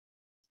become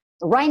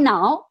right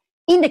now,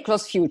 in the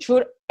close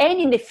future, and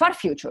in the far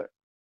future.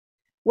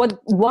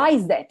 Why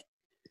is that?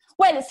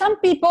 Well, some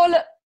people,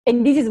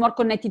 and this is more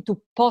connected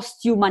to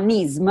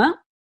posthumanism,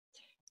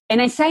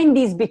 and I'm saying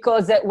this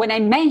because when I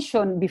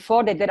mentioned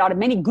before that there are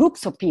many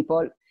groups of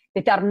people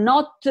that are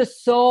not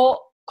so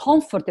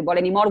comfortable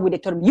anymore with the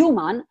term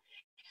human,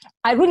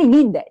 I really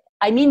mean that.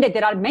 I mean that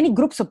there are many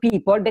groups of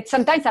people that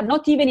sometimes are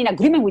not even in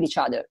agreement with each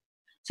other.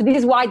 So this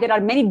is why there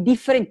are many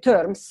different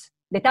terms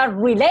that are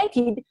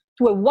related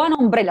to a one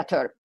umbrella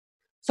term.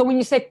 So when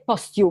you say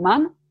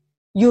posthuman,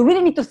 you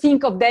really need to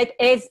think of that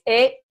as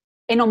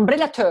an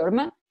umbrella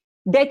term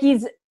that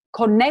is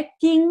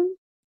connecting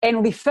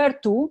and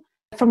referred to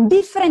from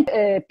different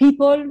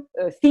people,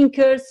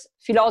 thinkers,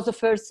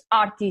 philosophers,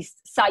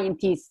 artists,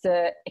 scientists,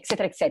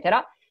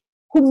 etc.,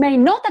 who may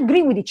not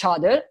agree with each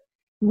other,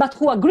 but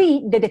who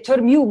agree that the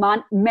term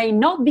human may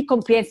not be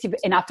comprehensive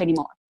enough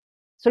anymore.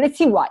 So let's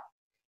see why.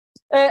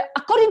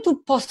 According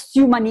to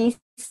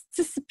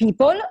posthumanists,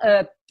 people,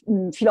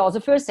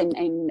 philosophers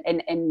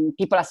and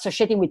people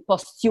associating with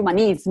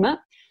posthumanism,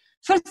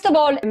 first of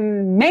all,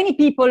 many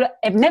people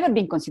have never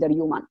been considered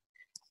human.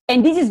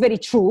 And this is very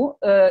true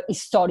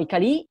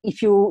historically.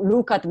 If you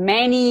look at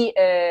many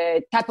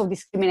type of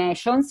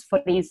discriminations,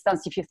 for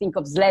instance, if you think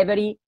of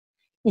slavery,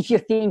 if you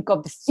think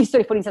of the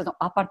history, for instance, of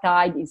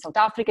apartheid in South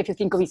Africa, if you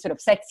think of history of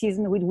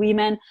sexism with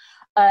women,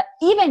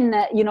 even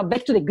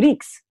back to the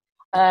Greeks.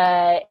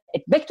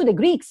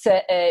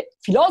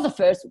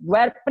 Philosophers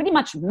were pretty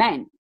much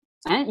men,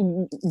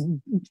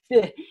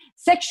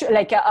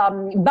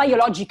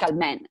 biological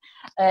men.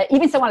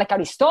 Even someone like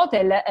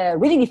Aristotle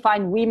really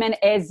defined women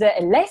as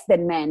less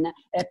than men,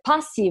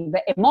 passive,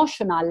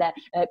 emotional,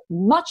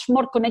 much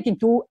more connected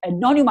to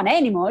non-human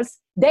animals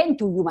than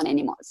to human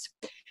animals.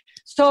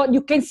 So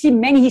you can see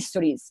many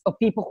histories of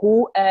people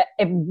who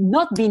have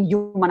not been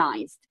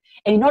humanized.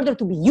 And in order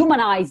to be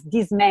humanized,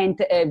 this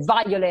meant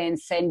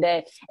violence and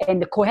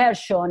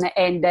coercion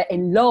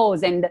and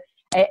laws and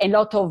a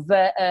lot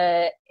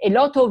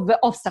of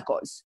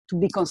obstacles to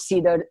be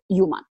considered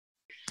human.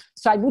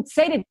 So I would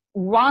say that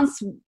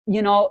once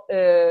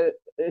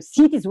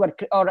cities were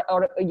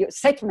or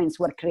settlements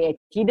were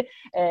created,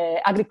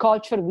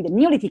 agriculture with the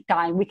Neolithic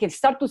time, we can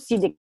start to see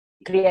the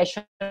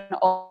creation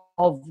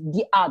of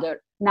the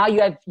other. Now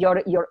you have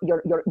your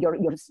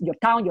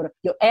town, your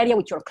area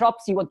with your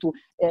crops. You want to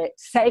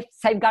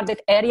safeguard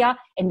that area,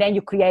 and then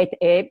you create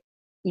a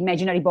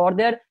imaginary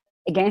border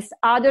against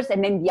others,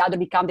 and then the other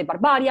becomes the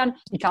barbarian,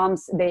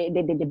 becomes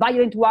the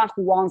violent one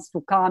who wants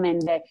to come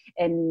and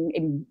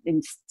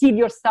steal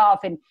your stuff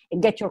and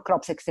get your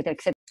crops, etc.,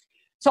 etc.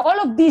 So all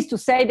of this to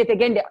say that,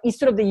 again, the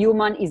history of the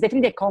human is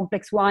definitely a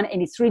complex one,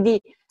 and it's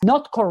really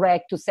not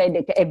correct to say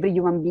that every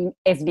human being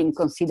has been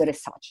considered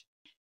as such.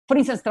 For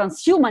instance,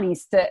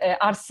 transhumanists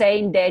are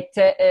saying that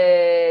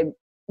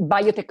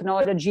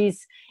biotechnologies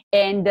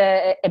and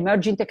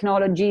emerging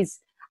technologies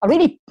are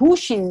really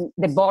pushing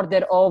the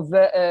border of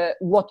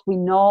what we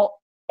know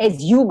as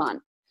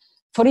human.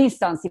 For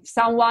instance, if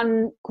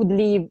someone could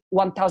live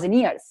 1,000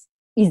 years,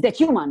 is that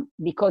human?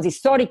 Because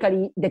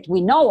historically, that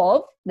we know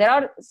of, there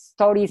are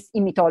stories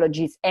in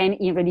mythologies and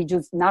in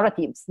religious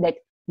narratives that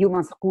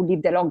humans who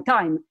lived a long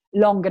time,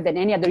 longer than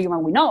any other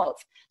human we know of,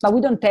 but we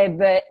don't have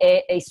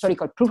a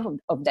historical proof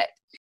of that.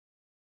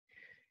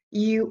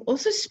 You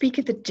also speak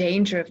of the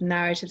danger of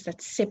narratives that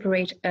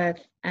separate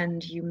Earth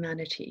and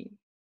humanity.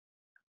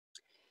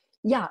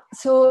 Yeah,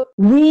 so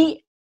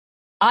we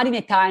are in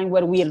a time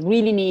where we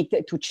really need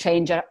to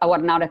change our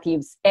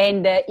narratives,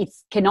 and it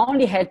can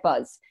only help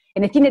us.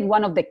 And I think that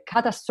one of the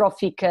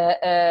catastrophic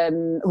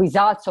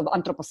results of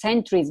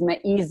anthropocentrism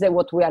is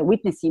what we are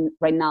witnessing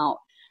right now.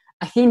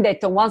 I think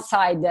that on one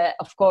side,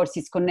 of course,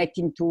 is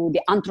connecting to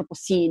the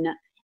Anthropocene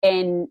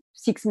and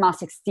 6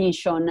 mass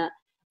extinction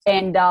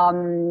and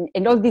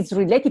all these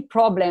related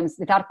problems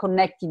that are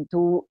connected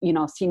to,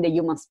 seeing the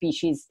human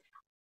species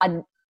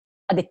at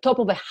the top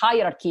of a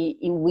hierarchy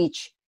in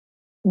which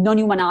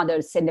non-human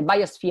others and the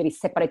biosphere is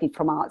separated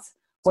from us.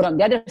 But on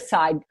the other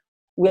side,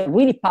 we are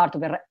really part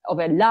of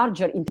a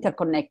larger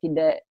interconnected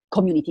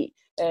community,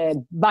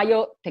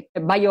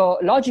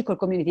 biological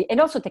community,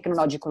 and also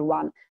technological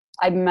one.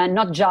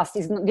 This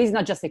is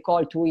not just a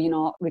call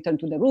to, return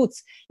to the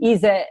roots,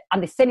 is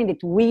understanding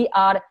that we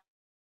are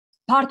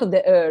part of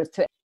the earth.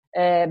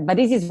 But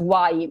this is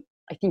why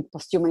I think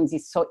posthumanism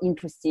is so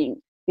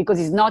interesting, because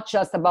it's not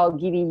just about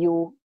giving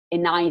you a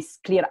nice,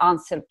 clear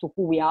answer to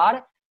who we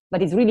are,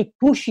 but it's really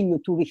pushing you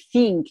to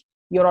rethink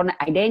your own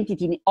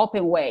identity in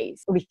open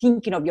ways,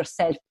 rethinking of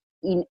yourself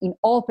in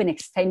open,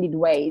 extended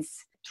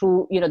ways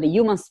through, the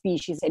human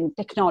species and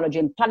technology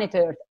and planet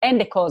Earth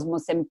and the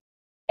cosmos and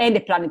the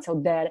planets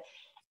out there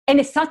and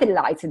the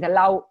satellites that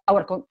allow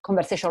our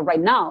conversation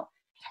right now.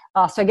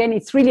 So again,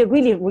 it's really,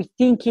 really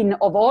rethinking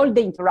of all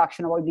the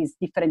interaction of all these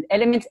different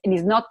elements, and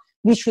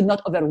this should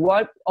not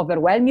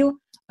overwhelm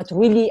you, but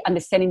really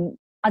understanding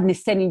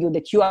you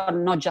that you are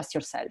not just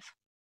yourself.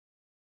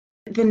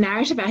 The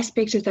narrative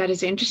aspect of that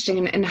is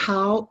interesting, and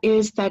how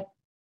is that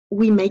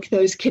we make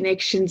those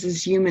connections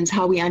as humans,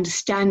 how we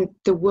understand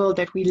the world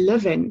that we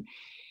live in,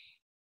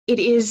 it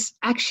is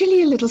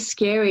actually a little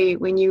scary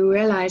when you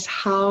realize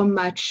how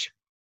much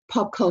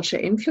pop culture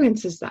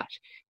influences that.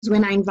 Because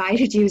when I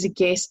invited you as a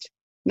guest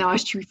and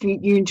asked you if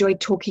you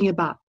enjoyed talking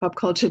about pop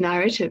culture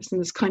narratives in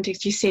this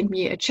context, you sent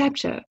me a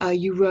chapter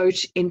you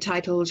wrote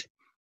entitled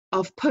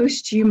Of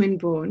Posthuman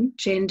Born,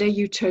 Gender,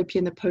 Utopia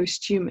and the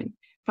Posthuman,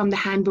 from the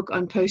Handbook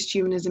on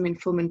Posthumanism in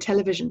Film and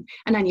Television,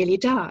 and I nearly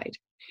died.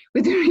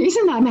 But the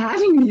reason I'm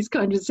having these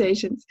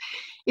conversations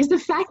is the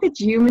fact that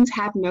humans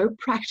have no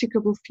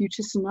practicable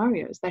future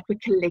scenarios that were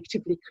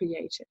collectively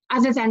created,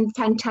 other than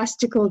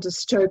fantastical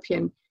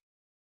dystopian,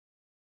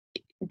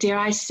 dare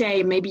I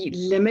say, maybe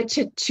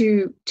limited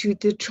to the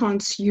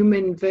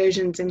transhuman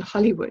versions in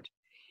Hollywood.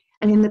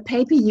 And in the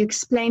paper, you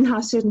explain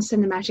how certain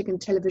cinematic and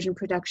television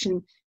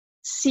production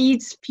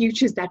seeds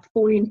futures that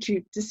fall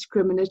into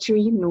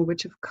discriminatory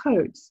normative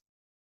codes.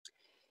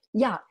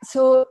 Yeah,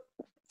 so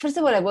first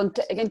of all, I want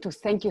again to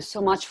thank you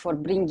so much for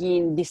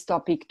bringing this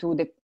topic to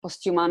the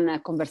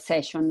posthuman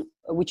conversation,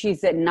 which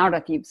is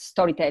narrative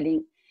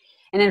storytelling.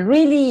 And I'm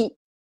really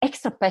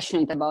extra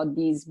passionate about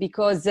this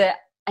because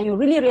I'm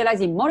really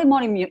realizing more and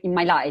more in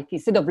my life,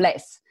 instead of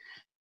less,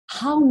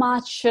 how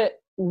much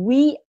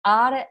we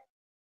are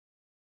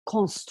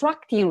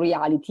constructing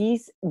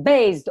realities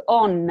based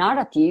on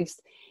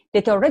narratives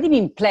that are already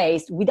been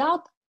placed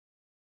without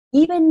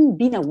even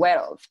being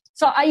aware of.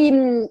 So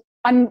I'm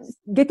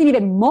getting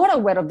even more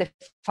aware of the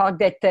fact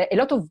that a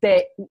lot of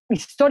the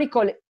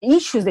historical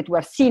issues that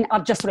we're seeing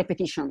are just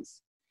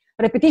repetitions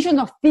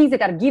of things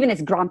that are given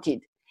as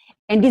granted.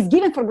 And this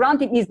given for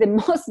granted is the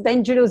most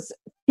dangerous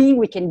thing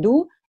we can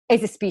do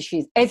as a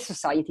species, as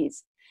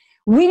societies.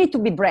 We need to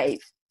be brave.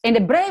 And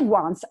the brave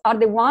ones are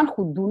the ones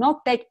who do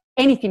not take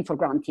anything for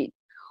granted,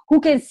 who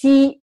can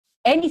see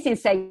anything and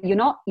say,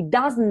 it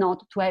does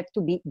not have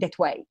to be that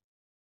way.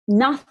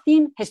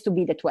 Nothing has to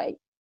be that way.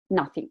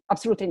 Nothing,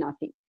 absolutely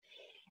nothing.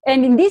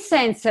 And in this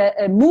sense,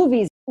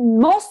 movies,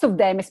 most of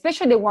them,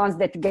 especially the ones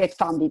that get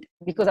funded,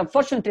 because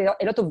unfortunately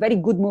a lot of very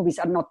good movies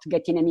are not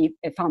getting any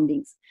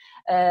fundings.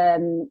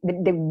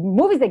 The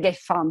movies that get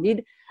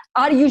funded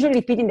are usually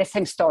repeating the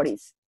same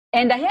stories.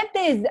 And I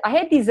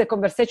had this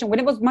conversation when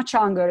I was much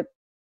younger,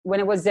 when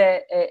I was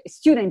a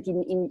student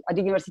at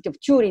the University of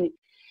Turin,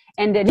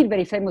 and a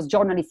very famous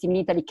journalist in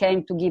Italy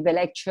came to give a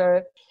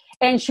lecture,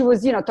 and she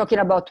was, talking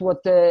about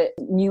what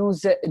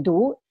news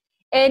do.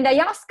 And I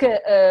asked,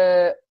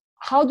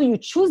 how do you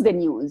choose the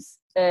news?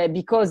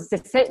 Because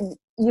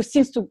you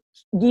seem to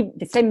give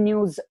the same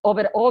news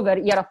over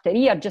year after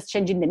year, just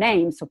changing the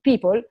names of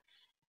people.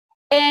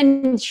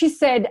 And she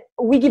said,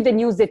 we give the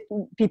news that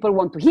people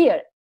want to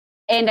hear.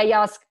 And I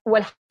asked,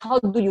 well, how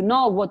do you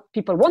know what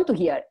people want to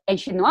hear? And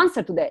she had no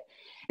answer to that.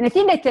 And I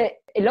think that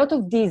a lot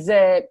of these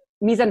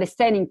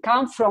misunderstanding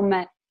come from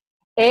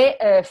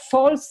a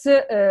false,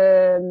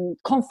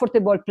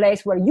 comfortable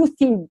place where you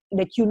think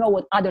that you know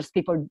what others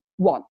people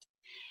want.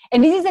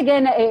 And this is,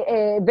 again,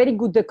 a very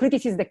good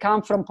criticism that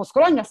comes from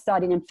post-colonial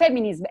study and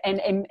feminism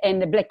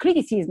and Black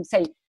criticism,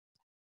 say,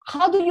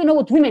 how do you know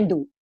what women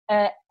do?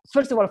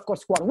 First of all, of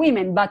course, who are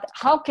women, but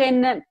how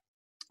can,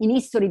 in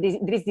history,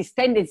 there is these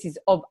tendencies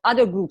of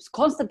other groups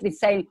constantly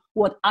saying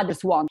what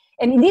others want.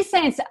 And in this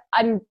sense,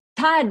 I'm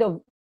tired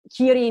of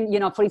hearing,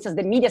 for instance,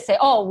 the media say,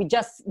 oh, we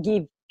just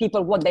give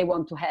people what they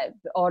want to have.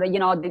 Or,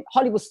 the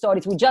Hollywood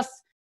stories, we just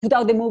put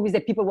out the movies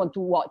that people want to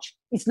watch.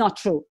 It's not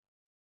true.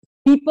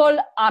 People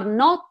are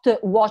not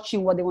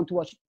watching what they want to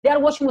watch. They are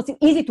watching what's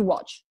easy to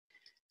watch.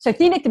 So I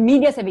think that the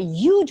media have a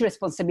huge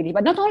responsibility,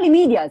 but not only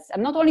media.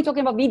 I'm not only talking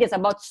about media,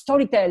 about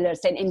storytellers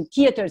and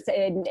theaters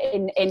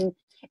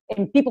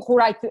and people who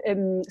write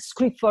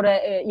script for,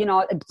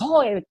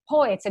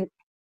 poets and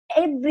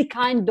every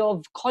kind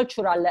of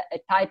cultural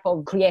type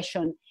of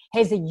creation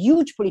has a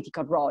huge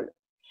political role.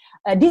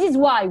 This is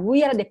why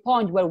we are at the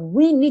point where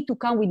we need to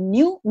come with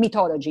new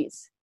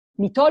mythologies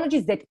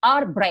that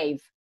are brave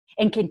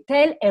and can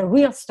tell a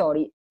real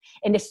story.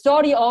 And the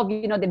story of,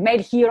 the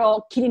male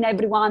hero killing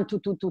everyone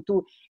to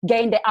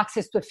gain the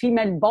access to a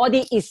female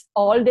body is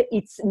old.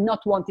 It's not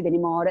wanted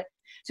anymore.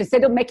 So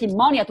instead of making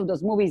money out of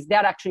those movies,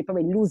 they're actually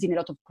probably losing a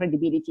lot of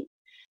credibility.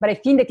 But I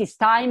think that it's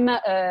time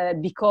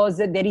because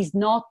there is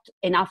not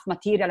enough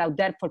material out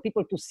there for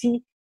people to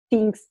see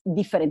things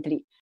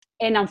differently.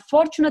 And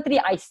unfortunately,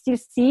 I still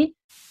see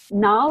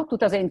now,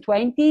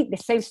 2020, the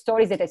same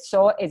stories that I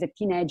saw as a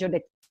teenager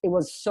that it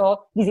was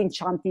so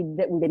disenchanted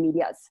with the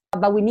medias.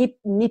 But we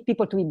need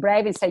people to be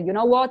brave and say, you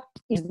know what?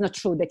 It's not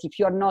true that if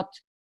you're not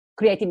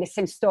creating the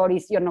same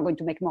stories, you're not going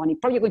to make money.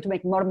 Probably you're going to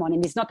make more money.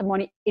 And it's not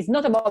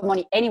about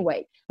money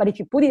anyway. But if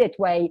you put it that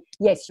way,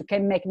 yes, you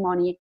can make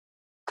money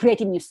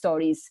creating new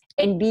stories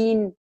and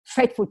being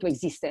faithful to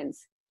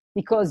existence.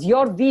 Because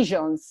your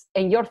visions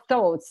and your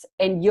thoughts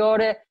and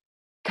your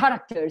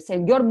characters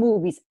and your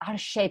movies are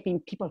shaping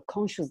people's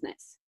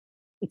consciousness.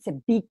 It's a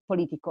big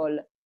political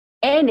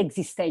and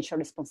existential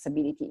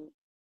responsibility.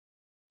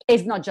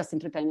 It's not just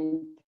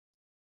entertainment.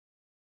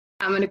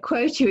 I'm going to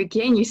quote you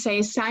again. You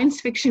say,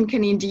 science fiction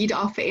can indeed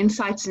offer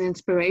insights and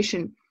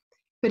inspiration,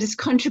 but his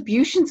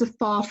contributions are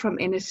far from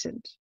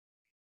innocent.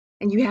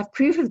 And you have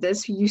proof of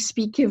this. You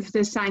speak of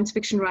the science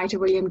fiction writer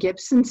William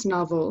Gibson's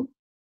novel,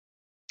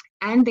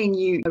 and then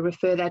you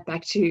refer that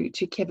back to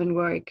Kevin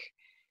Warwick.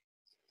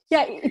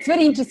 Yeah, it's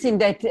very interesting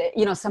that,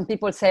 some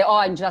people say, oh,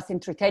 I'm just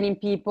entertaining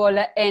people.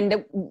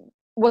 And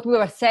what we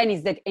were saying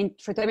is that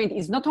entertainment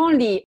is not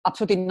only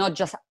absolutely not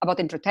just about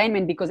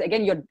entertainment, because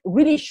again, you're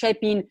really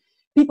shaping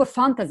people's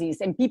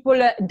fantasies and people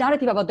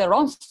narrative about their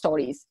own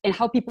stories and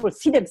how people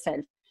see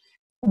themselves.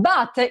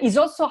 But is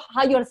also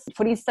how you're,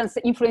 for instance,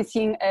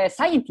 influencing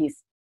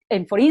scientists.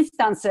 And for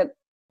instance,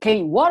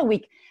 Kevin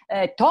Warwick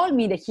told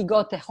me that he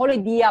got a whole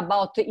idea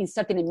about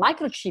inserting a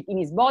microchip in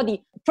his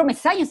body from a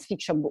science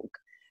fiction book.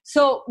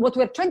 So what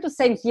we're trying to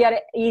say here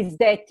is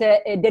that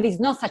there is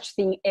no such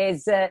thing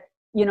as,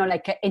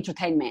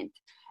 entertainment.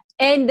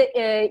 And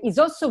it's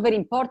also very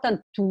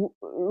important to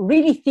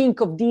really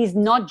think of these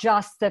not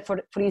just,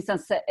 for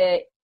instance,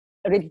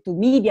 related to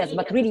media,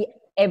 but really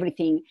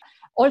everything,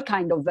 all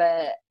kind of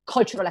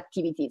cultural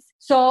activities.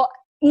 So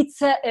it's,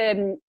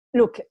 having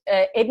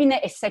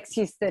a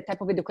sexist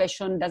type of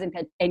education doesn't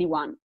help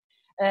anyone.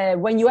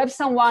 When you have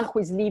someone who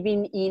is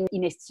living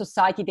in a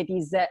society that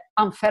is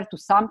unfair to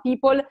some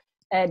people,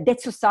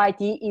 that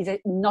society is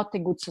not a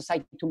good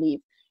society to live.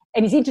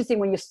 And it's interesting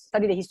when you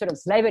study the history of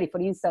slavery, for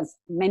instance,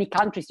 many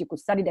countries you could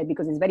study that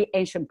because it's very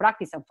ancient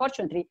practice,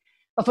 unfortunately.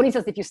 But for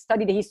instance, if you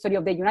study the history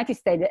of the United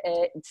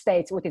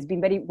States, what has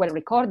been very well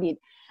recorded,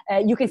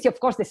 you can see, of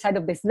course, the side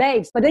of the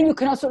slaves. But then you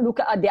can also look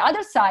at the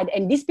other side.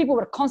 And these people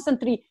were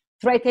constantly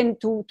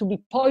threatened to be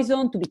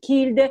poisoned, to be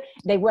killed.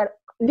 They were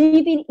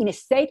living in a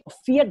state of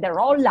fear their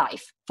whole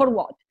life. For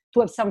what?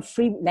 To have some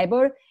free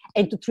labor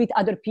and to treat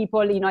other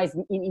people, as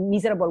in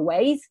miserable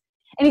ways.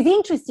 And it's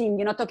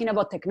interesting, talking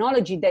about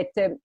technology, that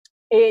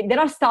there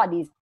are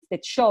studies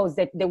that shows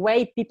that the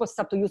way people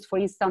start to use, for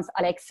instance,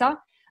 Alexa,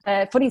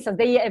 for instance,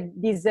 they have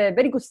this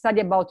very good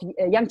study about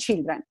young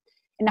children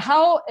and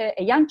how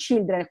a young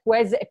children who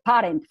has a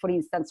parent, for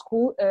instance,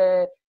 who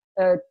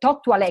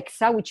talk to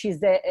Alexa, which is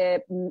the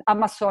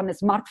Amazon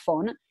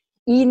smartphone,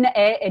 in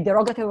a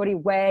derogatory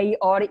way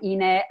or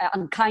in an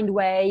unkind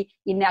way,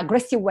 in an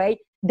aggressive way,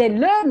 they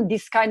learn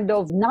this kind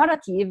of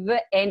narrative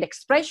and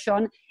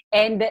expression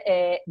and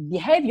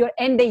behavior,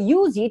 and they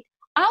use it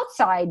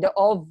outside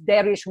of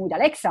their relation with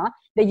Alexa.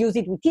 They use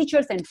it with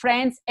teachers and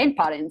friends and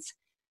parents.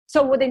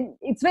 So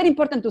it's very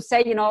important to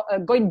say,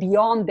 going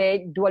beyond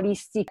the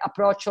dualistic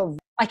approach of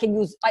I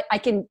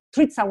can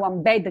treat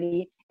someone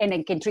badly and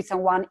I can treat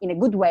someone in a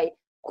good way.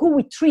 Who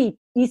we treat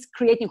is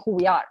creating who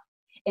we are.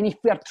 And if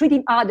we are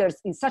treating others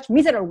in such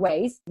miserable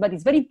ways, but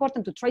it's very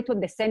important to try to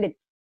understand that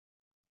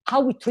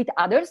how we treat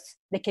others,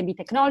 they can be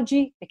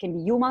technology, they can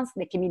be humans,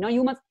 they can be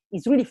non-humans,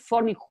 is really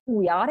forming who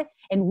we are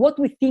and what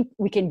we think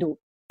we can do.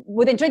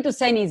 What I'm trying to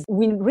say is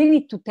we really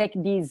need to take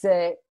this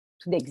to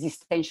the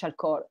existential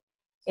core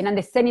and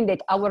understanding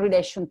that our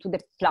relation to the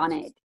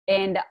planet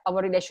and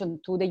our relation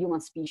to the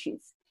human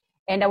species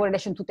and our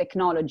relation to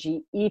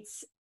technology,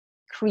 it's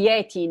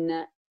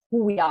creating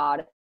who we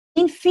are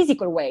in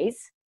physical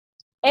ways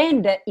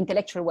and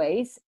intellectual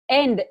ways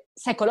and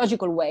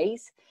psychological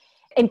ways.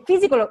 And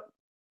physical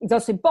is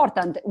also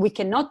important. We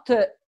cannot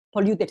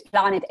pollute the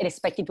planet and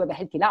expect it to have a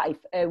healthy life.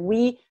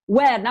 We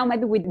were now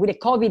maybe with the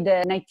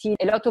COVID-19,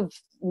 a lot of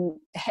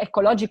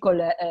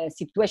ecological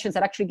situations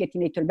are actually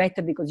getting a little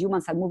better because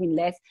humans are moving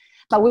less.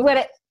 But we were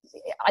at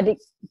the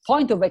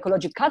point of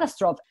ecological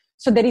catastrophe.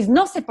 So there is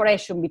no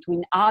separation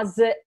between us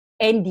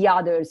and the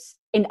others,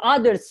 and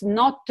others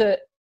not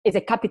as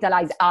a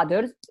capitalized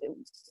others.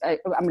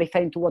 I'm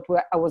referring to what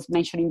I was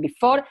mentioning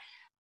before,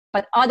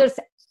 but others,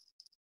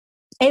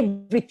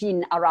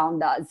 everything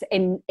around us,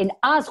 and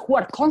us who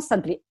are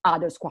constantly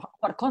others, who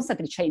are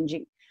constantly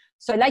changing.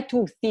 So I like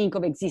to think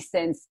of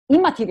existence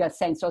in material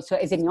sense also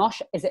as an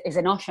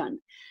ocean,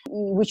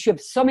 in which you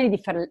have so many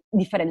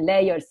different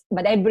layers,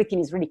 but everything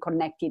is really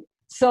connected.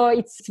 So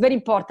it's very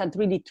important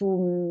really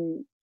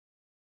to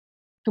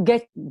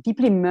get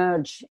deeply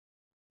immersed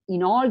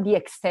in all the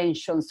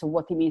extensions of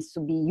what it means to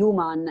be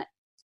human.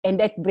 And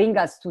that brings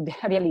us to the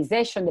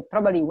realization that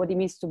probably what it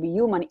means to be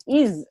human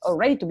is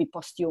already to be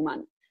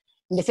post-human.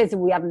 In the sense that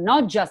we are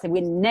not just,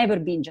 we've never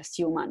been just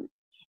human.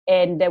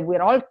 And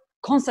we're all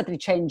constantly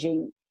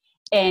changing.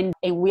 And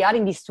we are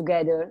in this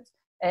together.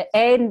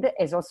 And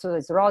as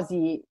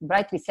Rosie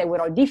brightly said,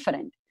 we're all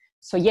different.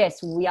 So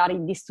yes, we are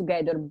in this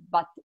together,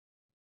 but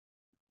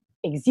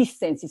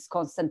existence is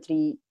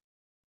constantly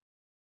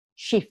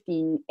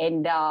shifting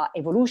and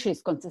evolution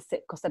is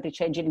constantly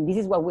changing. And this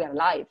is why we are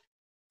alive.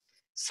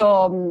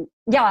 So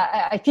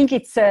I think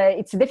it's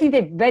definitely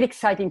a very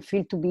exciting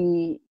field to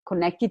be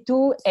connected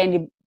to, and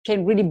it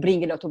can really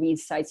bring a lot of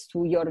insights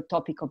to your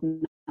topic of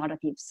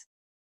narratives.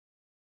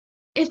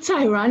 It's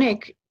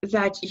ironic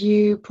that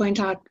you point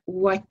out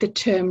what the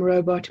term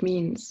robot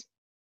means.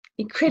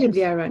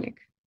 Incredibly ironic.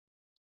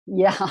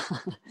 Yeah.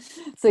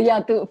 So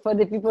for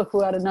the people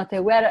who are not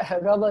aware,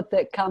 a robot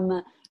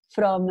come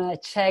from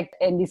Czech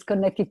and is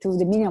connected to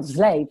the meaning of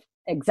slave.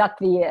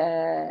 exactly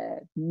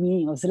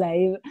me or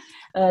slave.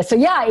 So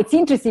yeah, it's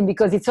interesting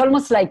because it's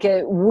almost like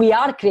we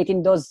are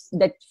creating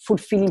that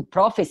fulfilling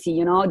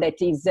prophecy, that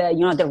is,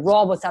 the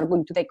robots are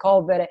going to take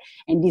over,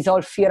 and this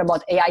whole fear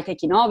about AI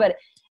taking over.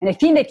 And I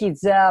think that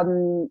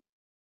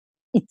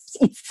it's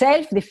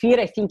itself, the fear,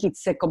 I think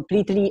it's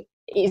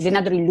is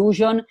another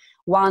illusion.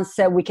 Once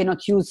we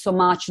cannot use so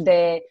much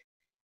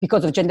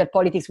because of gender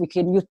politics, we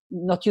can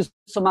not use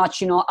so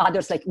much,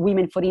 others like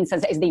women, for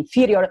instance, as the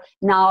inferior.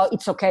 Now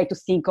it's okay to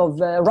think of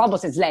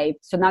robots as slaves.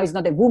 So now it's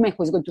not a woman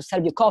who is going to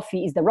serve you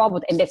coffee, it's the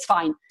robot, and that's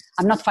fine.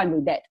 I'm not fine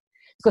with that.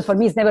 Because for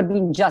me, it's never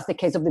been just the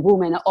case of the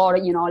woman or,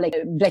 like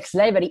black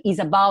slavery is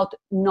about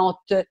not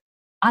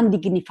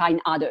undignifying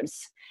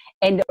others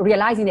and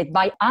realizing that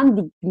by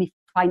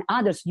undignifying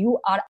others, you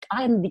are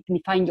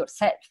undignifying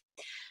yourself.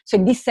 So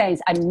in this sense,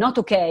 I'm not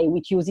okay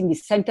with using the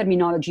same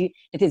terminology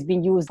that has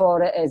been used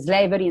for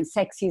slavery and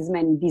sexism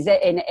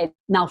and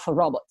now for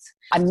robots.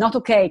 I'm not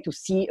okay to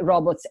see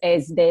robots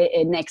as the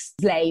next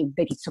slave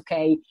that it's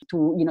okay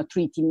to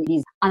treat in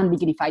these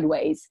undignified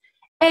ways.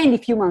 And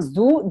if humans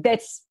do,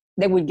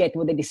 they will get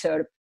what they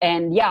deserve.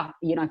 And yeah,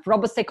 if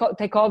robots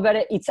take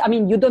over,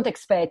 you don't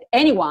expect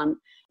anyone,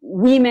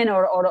 women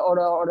or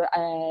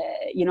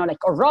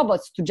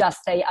robots, to just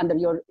stay under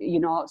your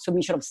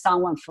submission of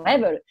someone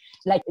forever.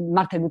 Like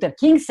Martin Luther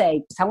King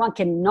said, someone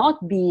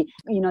cannot be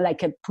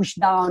pushed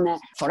down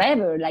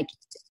forever. Like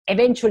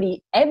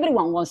eventually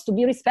everyone wants to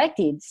be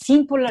respected.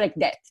 Simple like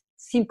that.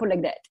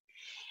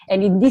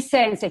 And in this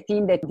sense, I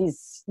think that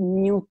this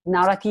new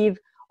narrative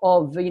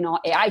of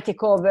AI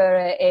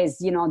takeover as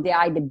the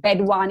AI, the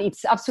bad one,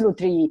 it's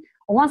absolutely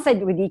on one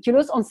side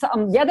ridiculous. On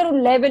the other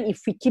level,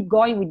 if we keep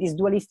going with this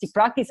dualistic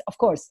practice, of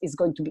course it's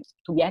going to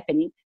be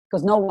happening,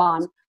 because no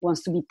one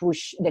wants to be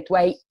pushed that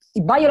way,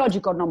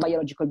 biological or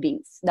non-biological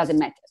beings, doesn't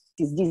matter.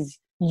 It's this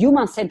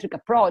human-centric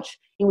approach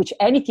in which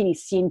anything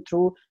is seen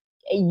through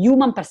a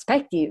human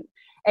perspective,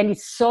 and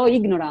it's so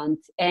ignorant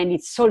and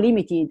it's so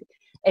limited.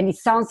 And it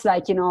sounds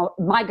like,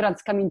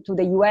 migrants coming to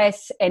the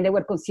US and they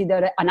were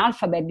considered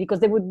analphabet because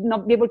they would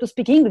not be able to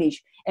speak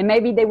English. And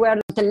maybe they were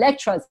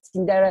intellectuals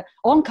in their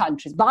own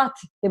countries, but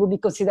they would be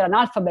considered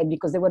analphabet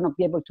because they would not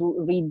be able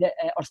to read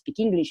or speak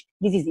English.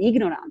 This is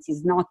ignorance.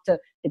 It's not that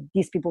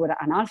these people were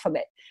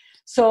analphabet.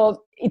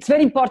 So it's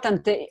very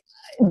important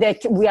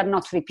that we are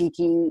not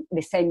repeating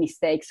the same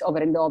mistakes over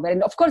and over.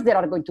 And of course, there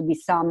are going to be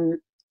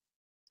some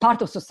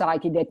part of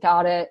society that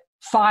are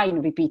fine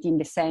repeating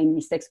the same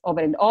mistakes over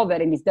and over,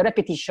 and it's the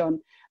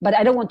repetition, but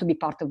I don't want to be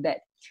part of that.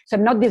 So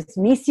I'm not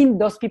dismissing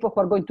those people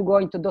who are going to go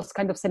into those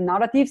kind of same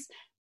narratives.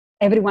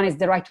 Everyone has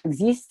the right to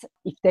exist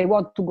if they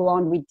want to go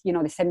on with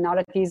the same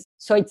narratives.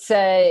 So it's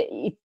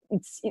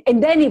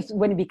and then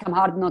when it becomes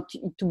hard not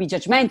to be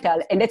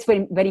judgmental, and that's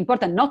very, very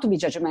important not to be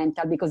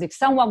judgmental, because if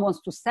someone wants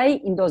to stay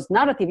in those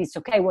narratives, it's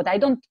okay. What I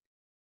don't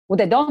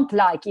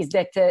like is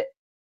that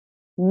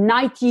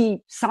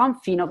 90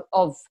 something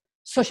of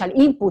social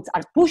inputs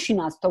are pushing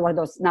us toward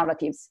those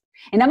narratives.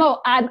 And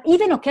I'm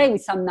even okay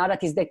with some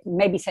narratives that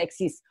may be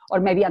sexist or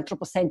maybe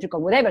anthropocentric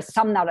or whatever,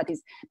 some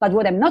narratives. But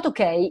what I'm not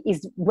okay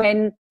is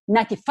when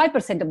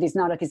 95% of these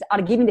narratives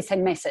are giving the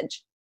same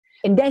message.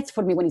 And that's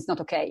for me when it's not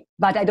okay.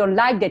 But I don't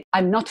like that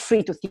I'm not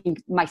free to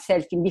think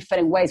myself in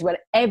different ways where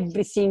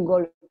every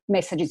single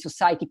message in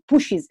society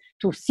pushes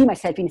to see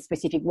myself in a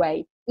specific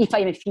way. If I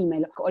am a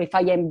female, or if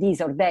I am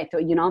this or that,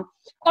 or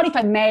if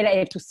I'm male, I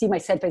have to see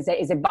myself as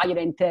a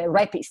violent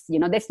rapist.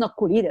 That's not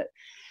cool either.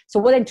 So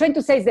what I'm trying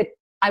to say is that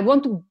I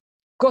want to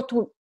go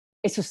to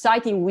a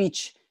society in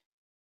which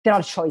there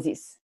are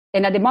choices.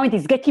 And at the moment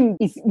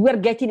we're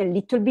getting a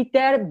little bit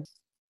there.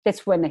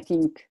 That's when I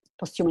think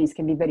posthumanism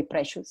can be very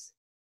precious.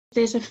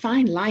 There's a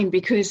fine line,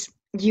 because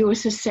you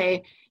also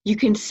say you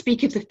can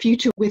speak of the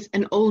future with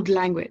an old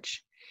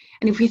language.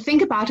 And if we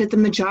think about it, the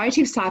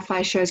majority of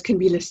sci-fi shows can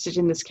be listed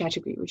in this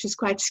category, which is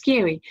quite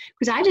scary.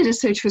 Because I did a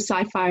search for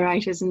sci-fi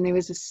writers and there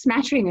was a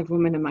smattering of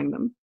women among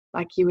them,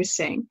 like you were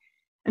saying.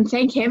 And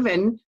thank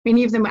heaven,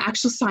 many of them were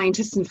actual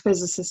scientists and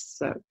physicists,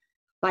 though,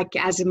 like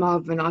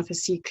Asimov and Arthur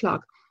C.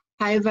 Clarke.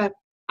 However,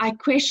 I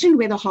question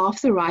whether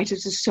half the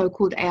writers of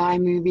so-called AI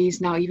movies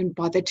now even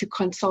bother to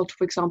consult,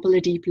 for example, a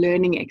deep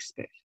learning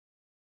expert.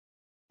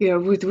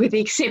 With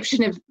the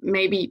exception of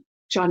maybe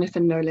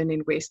Jonathan Nolan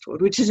in Westworld,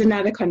 which is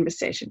another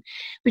conversation.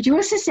 But you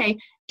also say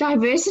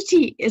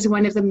diversity is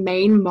one of the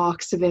main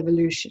marks of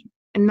evolution.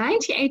 And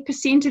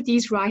 98% of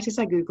these writers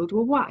I Googled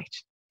were white.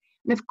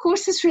 And of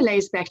course, this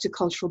relates back to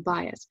cultural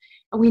bias.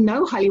 And we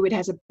know Hollywood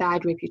has a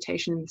bad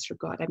reputation in this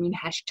regard.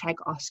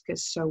 #Oscars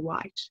so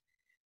white.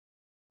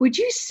 Would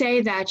you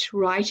say that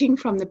writing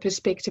from the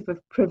perspective of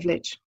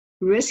privilege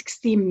risks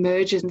the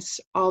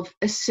emergence of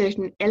a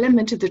certain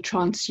element of the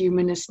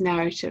transhumanist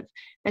narrative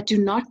that do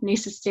not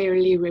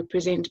necessarily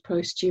represent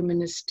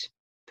posthumanist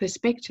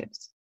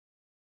perspectives?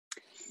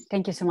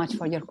 Thank you so much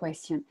for your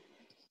question.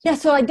 Yeah,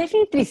 so I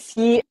definitely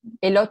see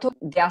a lot of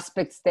the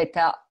aspects that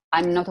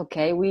I'm not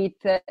okay with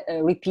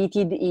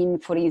repeated in,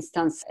 for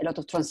instance, a lot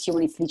of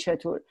transhumanist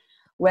literature,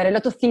 where a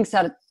lot of things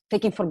are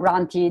taken for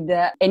granted,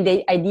 and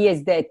the idea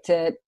is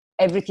that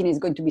everything is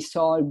going to be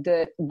solved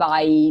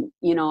by,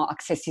 you know,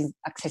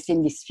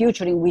 accessing this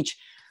future in which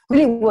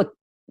really what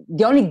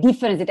the only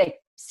difference that I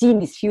see in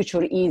this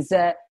future is,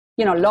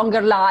 you know,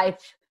 longer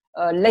life,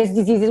 less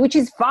diseases, which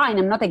is fine.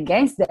 I'm not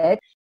against that.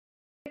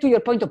 To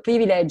your point of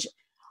privilege,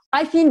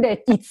 I think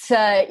that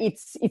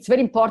it's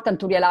very important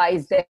to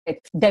realize that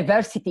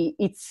diversity,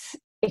 it's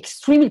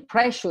extremely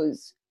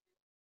precious,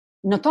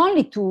 not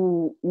only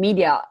to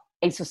media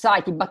and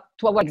society, but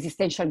to our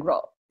existential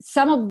growth.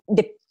 Some of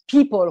the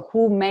people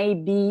who may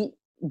be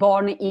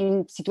born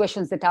in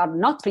situations that are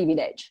not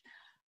privileged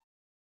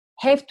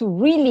have to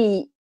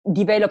really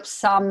develop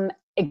some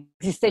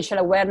existential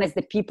awareness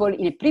that people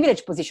in a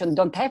privileged position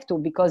don't have to,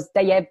 because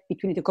they have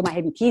between to come and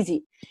have it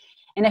easy.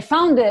 And I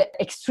found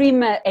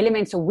extreme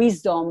elements of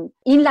wisdom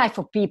in life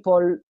of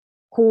people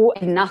who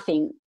had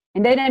nothing.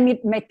 And then I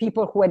met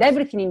people who had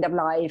everything in their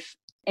life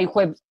and who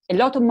have a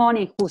lot of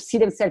money, who see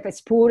themselves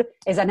as poor,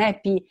 as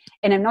unhappy.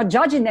 And I'm not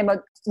judging them,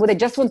 but what I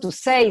just want to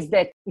say is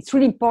that it's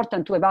really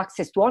important to have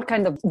access to all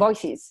kinds of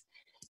voices,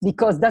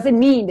 because it doesn't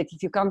mean that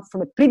if you come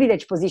from a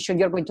privileged position,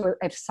 you're going to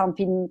have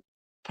something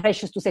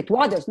precious to say to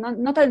others,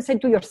 not say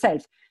to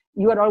yourself.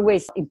 You are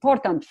always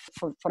important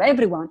for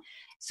everyone.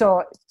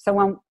 So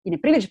someone in a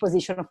privileged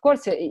position, of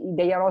course,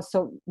 they are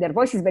also, their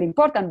voice is very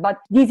important, but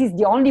this is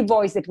the only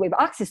voice that we have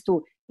access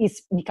to,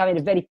 is becoming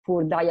a very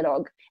poor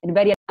dialogue and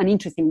very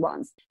uninteresting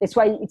ones. That's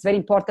why it's very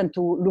important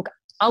to look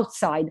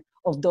outside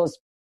of those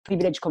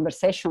privileged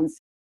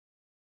conversations.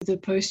 The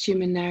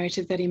post-human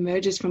narrative that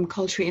emerges from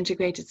culturally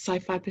integrated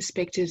sci-fi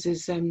perspectives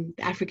is the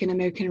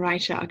African-American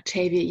writer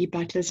Octavia E.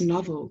 Butler's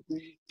novel,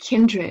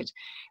 Kindred,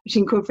 which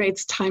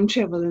incorporates time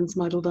travel and is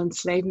modeled on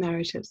slave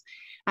narratives.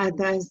 I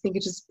think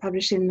it was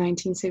published in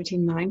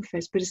 1979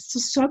 first, but it's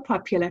still so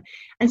popular.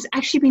 And it's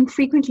actually been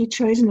frequently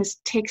chosen as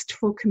text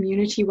for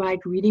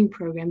community-wide reading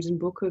programs and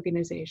book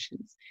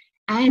organizations,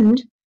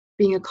 and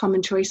being a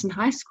common choice in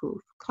high school,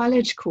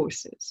 college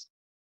courses.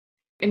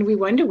 And we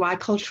wonder why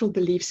cultural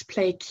beliefs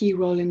play a key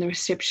role in the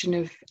reception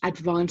of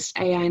advanced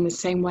AI in the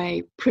same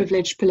way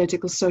privileged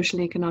political, social,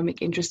 and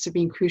economic interests have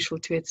been crucial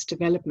to its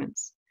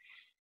developments.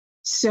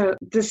 So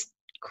this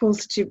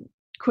calls to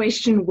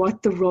question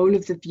what the role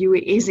of the viewer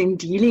is in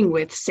dealing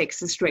with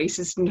sexist,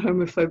 racist, and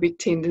homophobic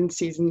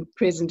tendencies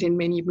present in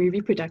many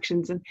movie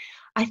productions. And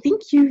I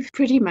think you've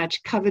pretty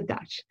much covered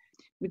that.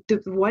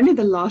 One of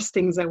the last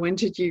things I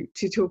wanted you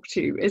to talk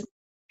to is,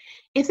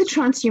 if the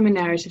transhuman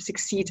narrative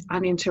succeeds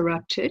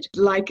uninterrupted,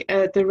 like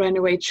the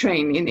runaway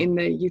train in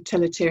the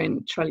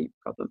utilitarian trolley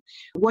problem,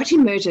 what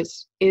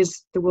emerges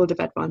is the world of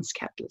advanced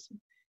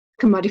capitalism,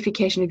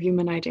 commodification of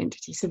human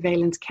identity,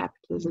 surveillance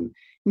capitalism.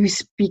 We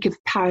speak of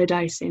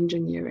paradise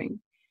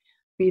engineering.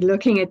 We're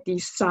looking at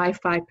these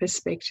sci-fi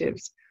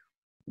perspectives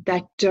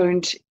that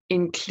don't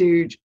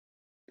include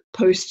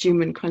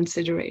post-human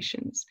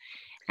considerations.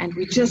 And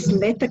we just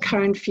let the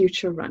current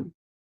future run.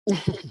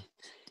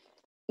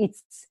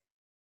 It's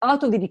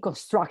out of the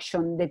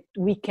deconstruction that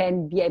we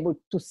can be able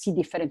to see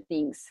different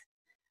things.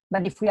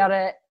 But if we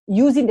are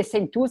using the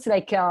same tools,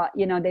 like, that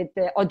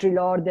Audre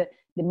Lorde,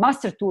 the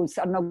master tools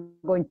are not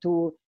going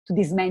to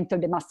dismantle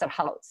the master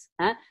house.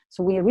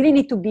 So we really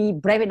need to be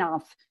brave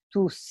enough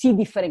to see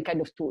different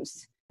kind of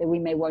tools that we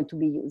may want to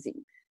be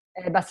using.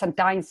 But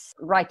sometimes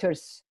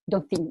writers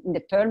don't think in the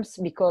terms,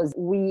 because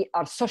we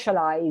are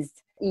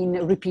socialized in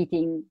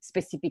repeating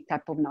specific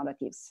type of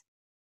narratives.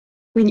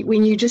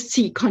 When you just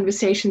see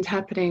conversations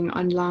happening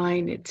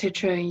online,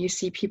 etc., and you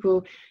see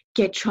people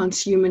get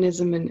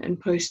transhumanism and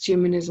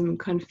posthumanism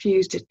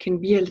confused, it can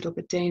be a little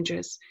bit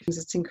dangerous.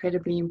 It's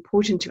incredibly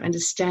important to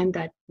understand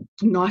that,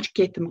 not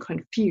get them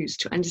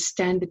confused, to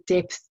understand the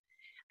depth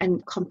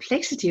and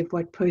complexity of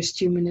what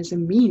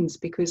posthumanism means,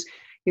 because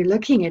you're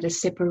looking at a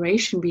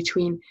separation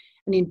between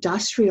an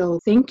industrial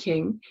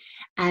thinking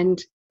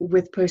and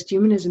with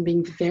posthumanism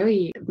being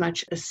very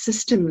much a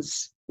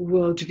systems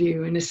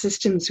worldview and a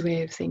systems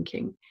way of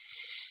thinking.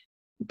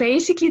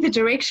 Basically, the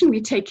direction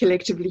we take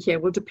collectively here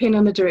will depend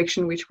on the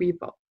direction in which we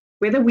evolve,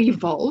 whether we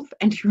evolve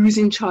and who's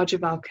in charge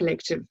of our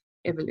collective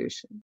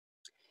evolution.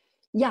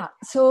 Yeah,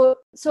 so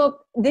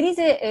there is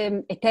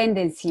a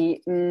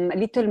tendency, a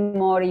little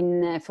more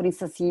in, for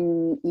instance,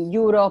 in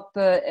Europe,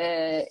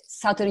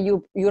 Southern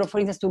Europe, for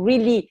instance, to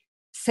really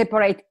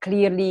separate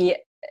clearly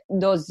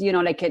those,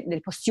 like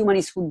the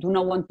posthumanists who do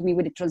not want to be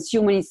with the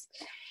transhumanists.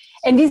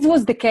 And this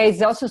was the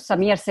case also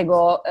some years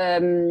ago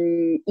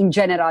in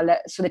general.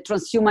 So the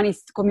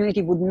transhumanist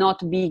community would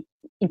not be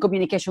in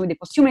communication with the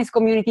posthumanist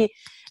community.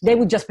 They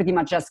would just pretty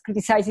much just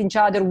criticize each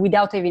other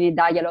without having a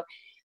dialogue.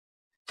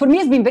 For me,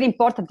 it's been very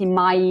important in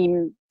my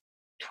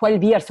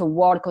 12 years of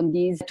work on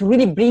this to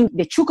really bring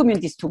the two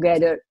communities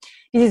together.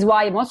 This is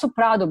why I'm also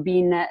proud of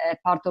being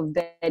part of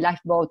the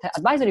Lifeboat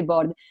Advisory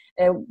Board,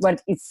 where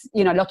it's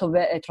a lot of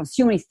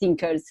transhumanist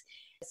thinkers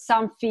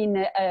are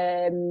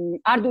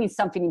doing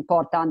something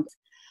important.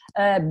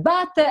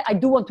 But I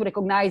do want to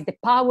recognize the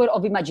power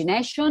of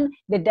imagination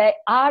that they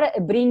are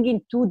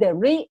bringing to the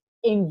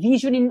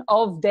re-envisioning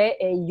of the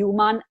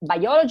human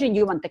biology and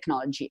human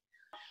technology.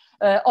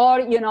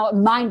 Or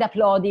mind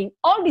uploading.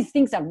 All these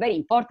things are very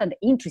important,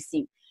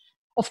 interesting.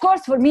 Of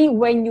course, for me,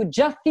 when you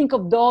just think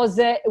of those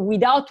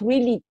without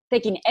really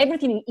taking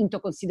everything into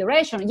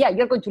consideration,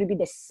 you're going to repeat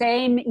the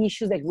same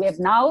issues that we have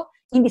now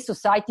in this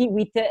society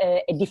with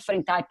a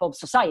different type of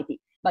society,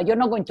 but you're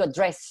not going to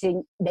address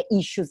the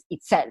issues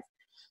itself.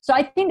 So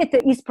I think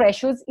that is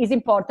precious, is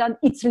important.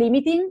 It's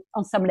limiting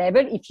on some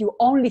level if you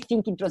only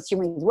think in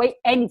transhumanist way,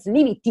 and it's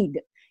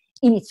limited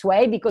in its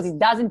way because it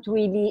doesn't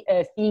really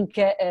think,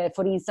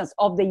 for instance,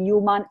 of the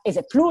human as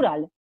a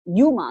plural,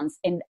 humans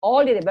and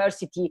all the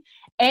diversity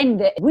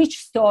and the rich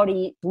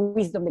story,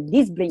 wisdom that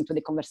this brings to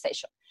the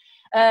conversation.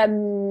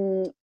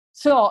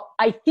 So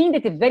I think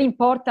that it's very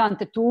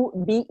important to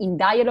be in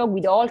dialogue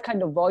with all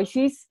kinds of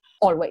voices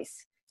always,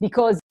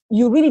 because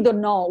you really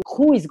don't know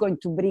who is going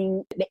to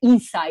bring the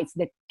insights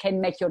that can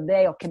make your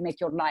day or can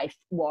make your life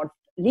worth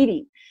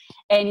living.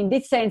 And in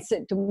this sense,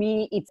 to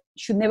me, it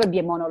should never be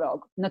a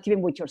monologue, not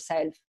even with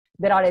yourself.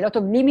 There are a lot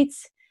of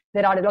limits.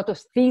 There are a lot of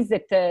things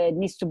that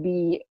needs to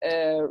be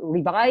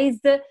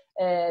revised,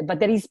 but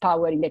there is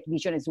power in that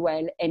vision as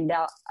well. And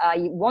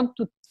I want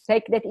to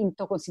take that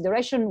into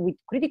consideration with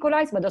critical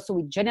eyes, but also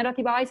with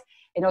generative eyes,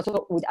 and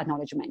also with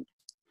acknowledgement.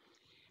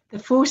 The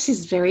force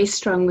is very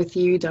strong with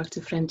you,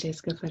 Dr.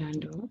 Francesca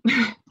Ferrando.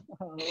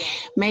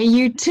 May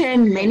you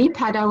turn many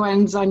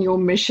Padawans on your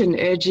mission,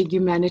 urging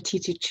humanity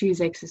to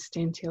choose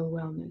existential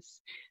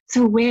wellness.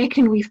 So where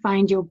can we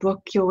find your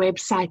book, your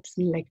websites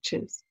and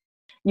lectures?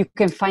 You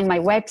can find my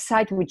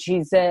website, which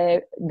is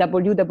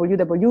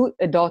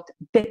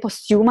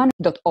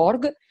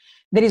www.theposthuman.org.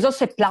 There is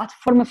also a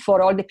platform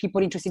for all the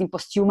people interested in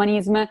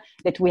posthumanism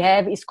that we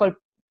have. It's called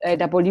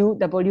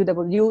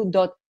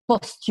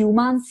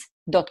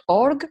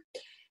www.posthumans.org.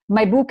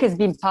 My book has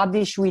been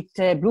published with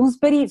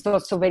Bloomsbury. It's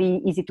also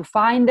very easy to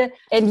find.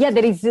 And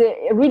there is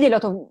really a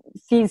lot of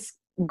things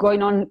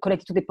going on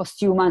connected to the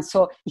posthuman.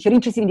 So if you're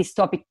interested in this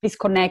topic, please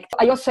connect.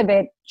 I also have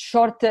a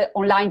short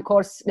online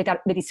course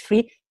that is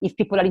free if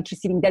people are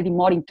interested in delving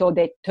more into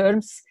the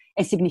terms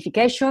and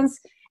significations.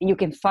 And you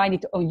can find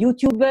it on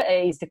YouTube.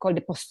 It's called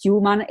The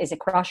Posthuman as a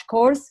crash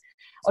course.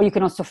 Or you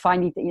can also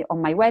find it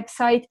on my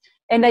website.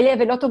 And I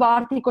have a lot of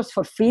articles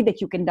for free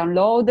that you can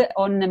download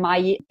on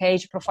my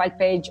profile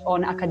page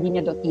on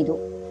academia.edu.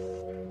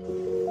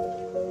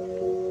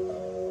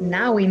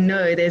 Now we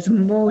know there's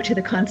more to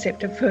the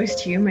concept of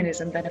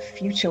posthumanism than a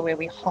future where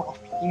we're half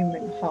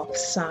human, half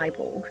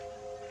cyborg.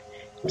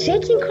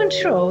 Taking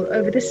control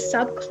over the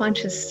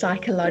subconscious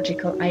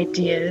psychological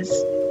ideas,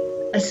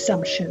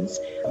 assumptions,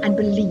 and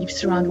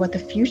beliefs around what the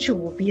future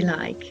will be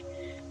like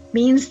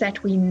means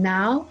that we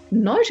now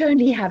not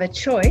only have a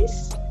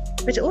choice,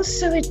 but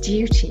also a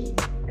duty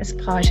as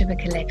part of a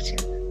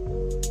collective.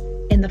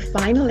 In the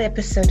final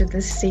episode of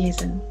this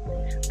season,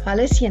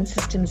 policy and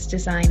systems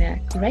designer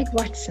Greg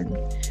Watson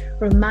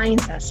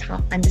reminds us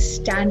how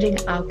understanding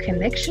our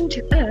connection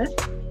to Earth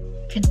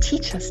can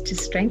teach us to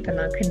strengthen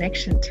our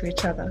connection to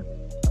each other.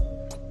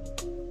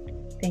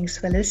 Thanks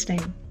for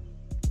listening.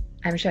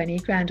 I'm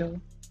Juanique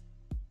Randall.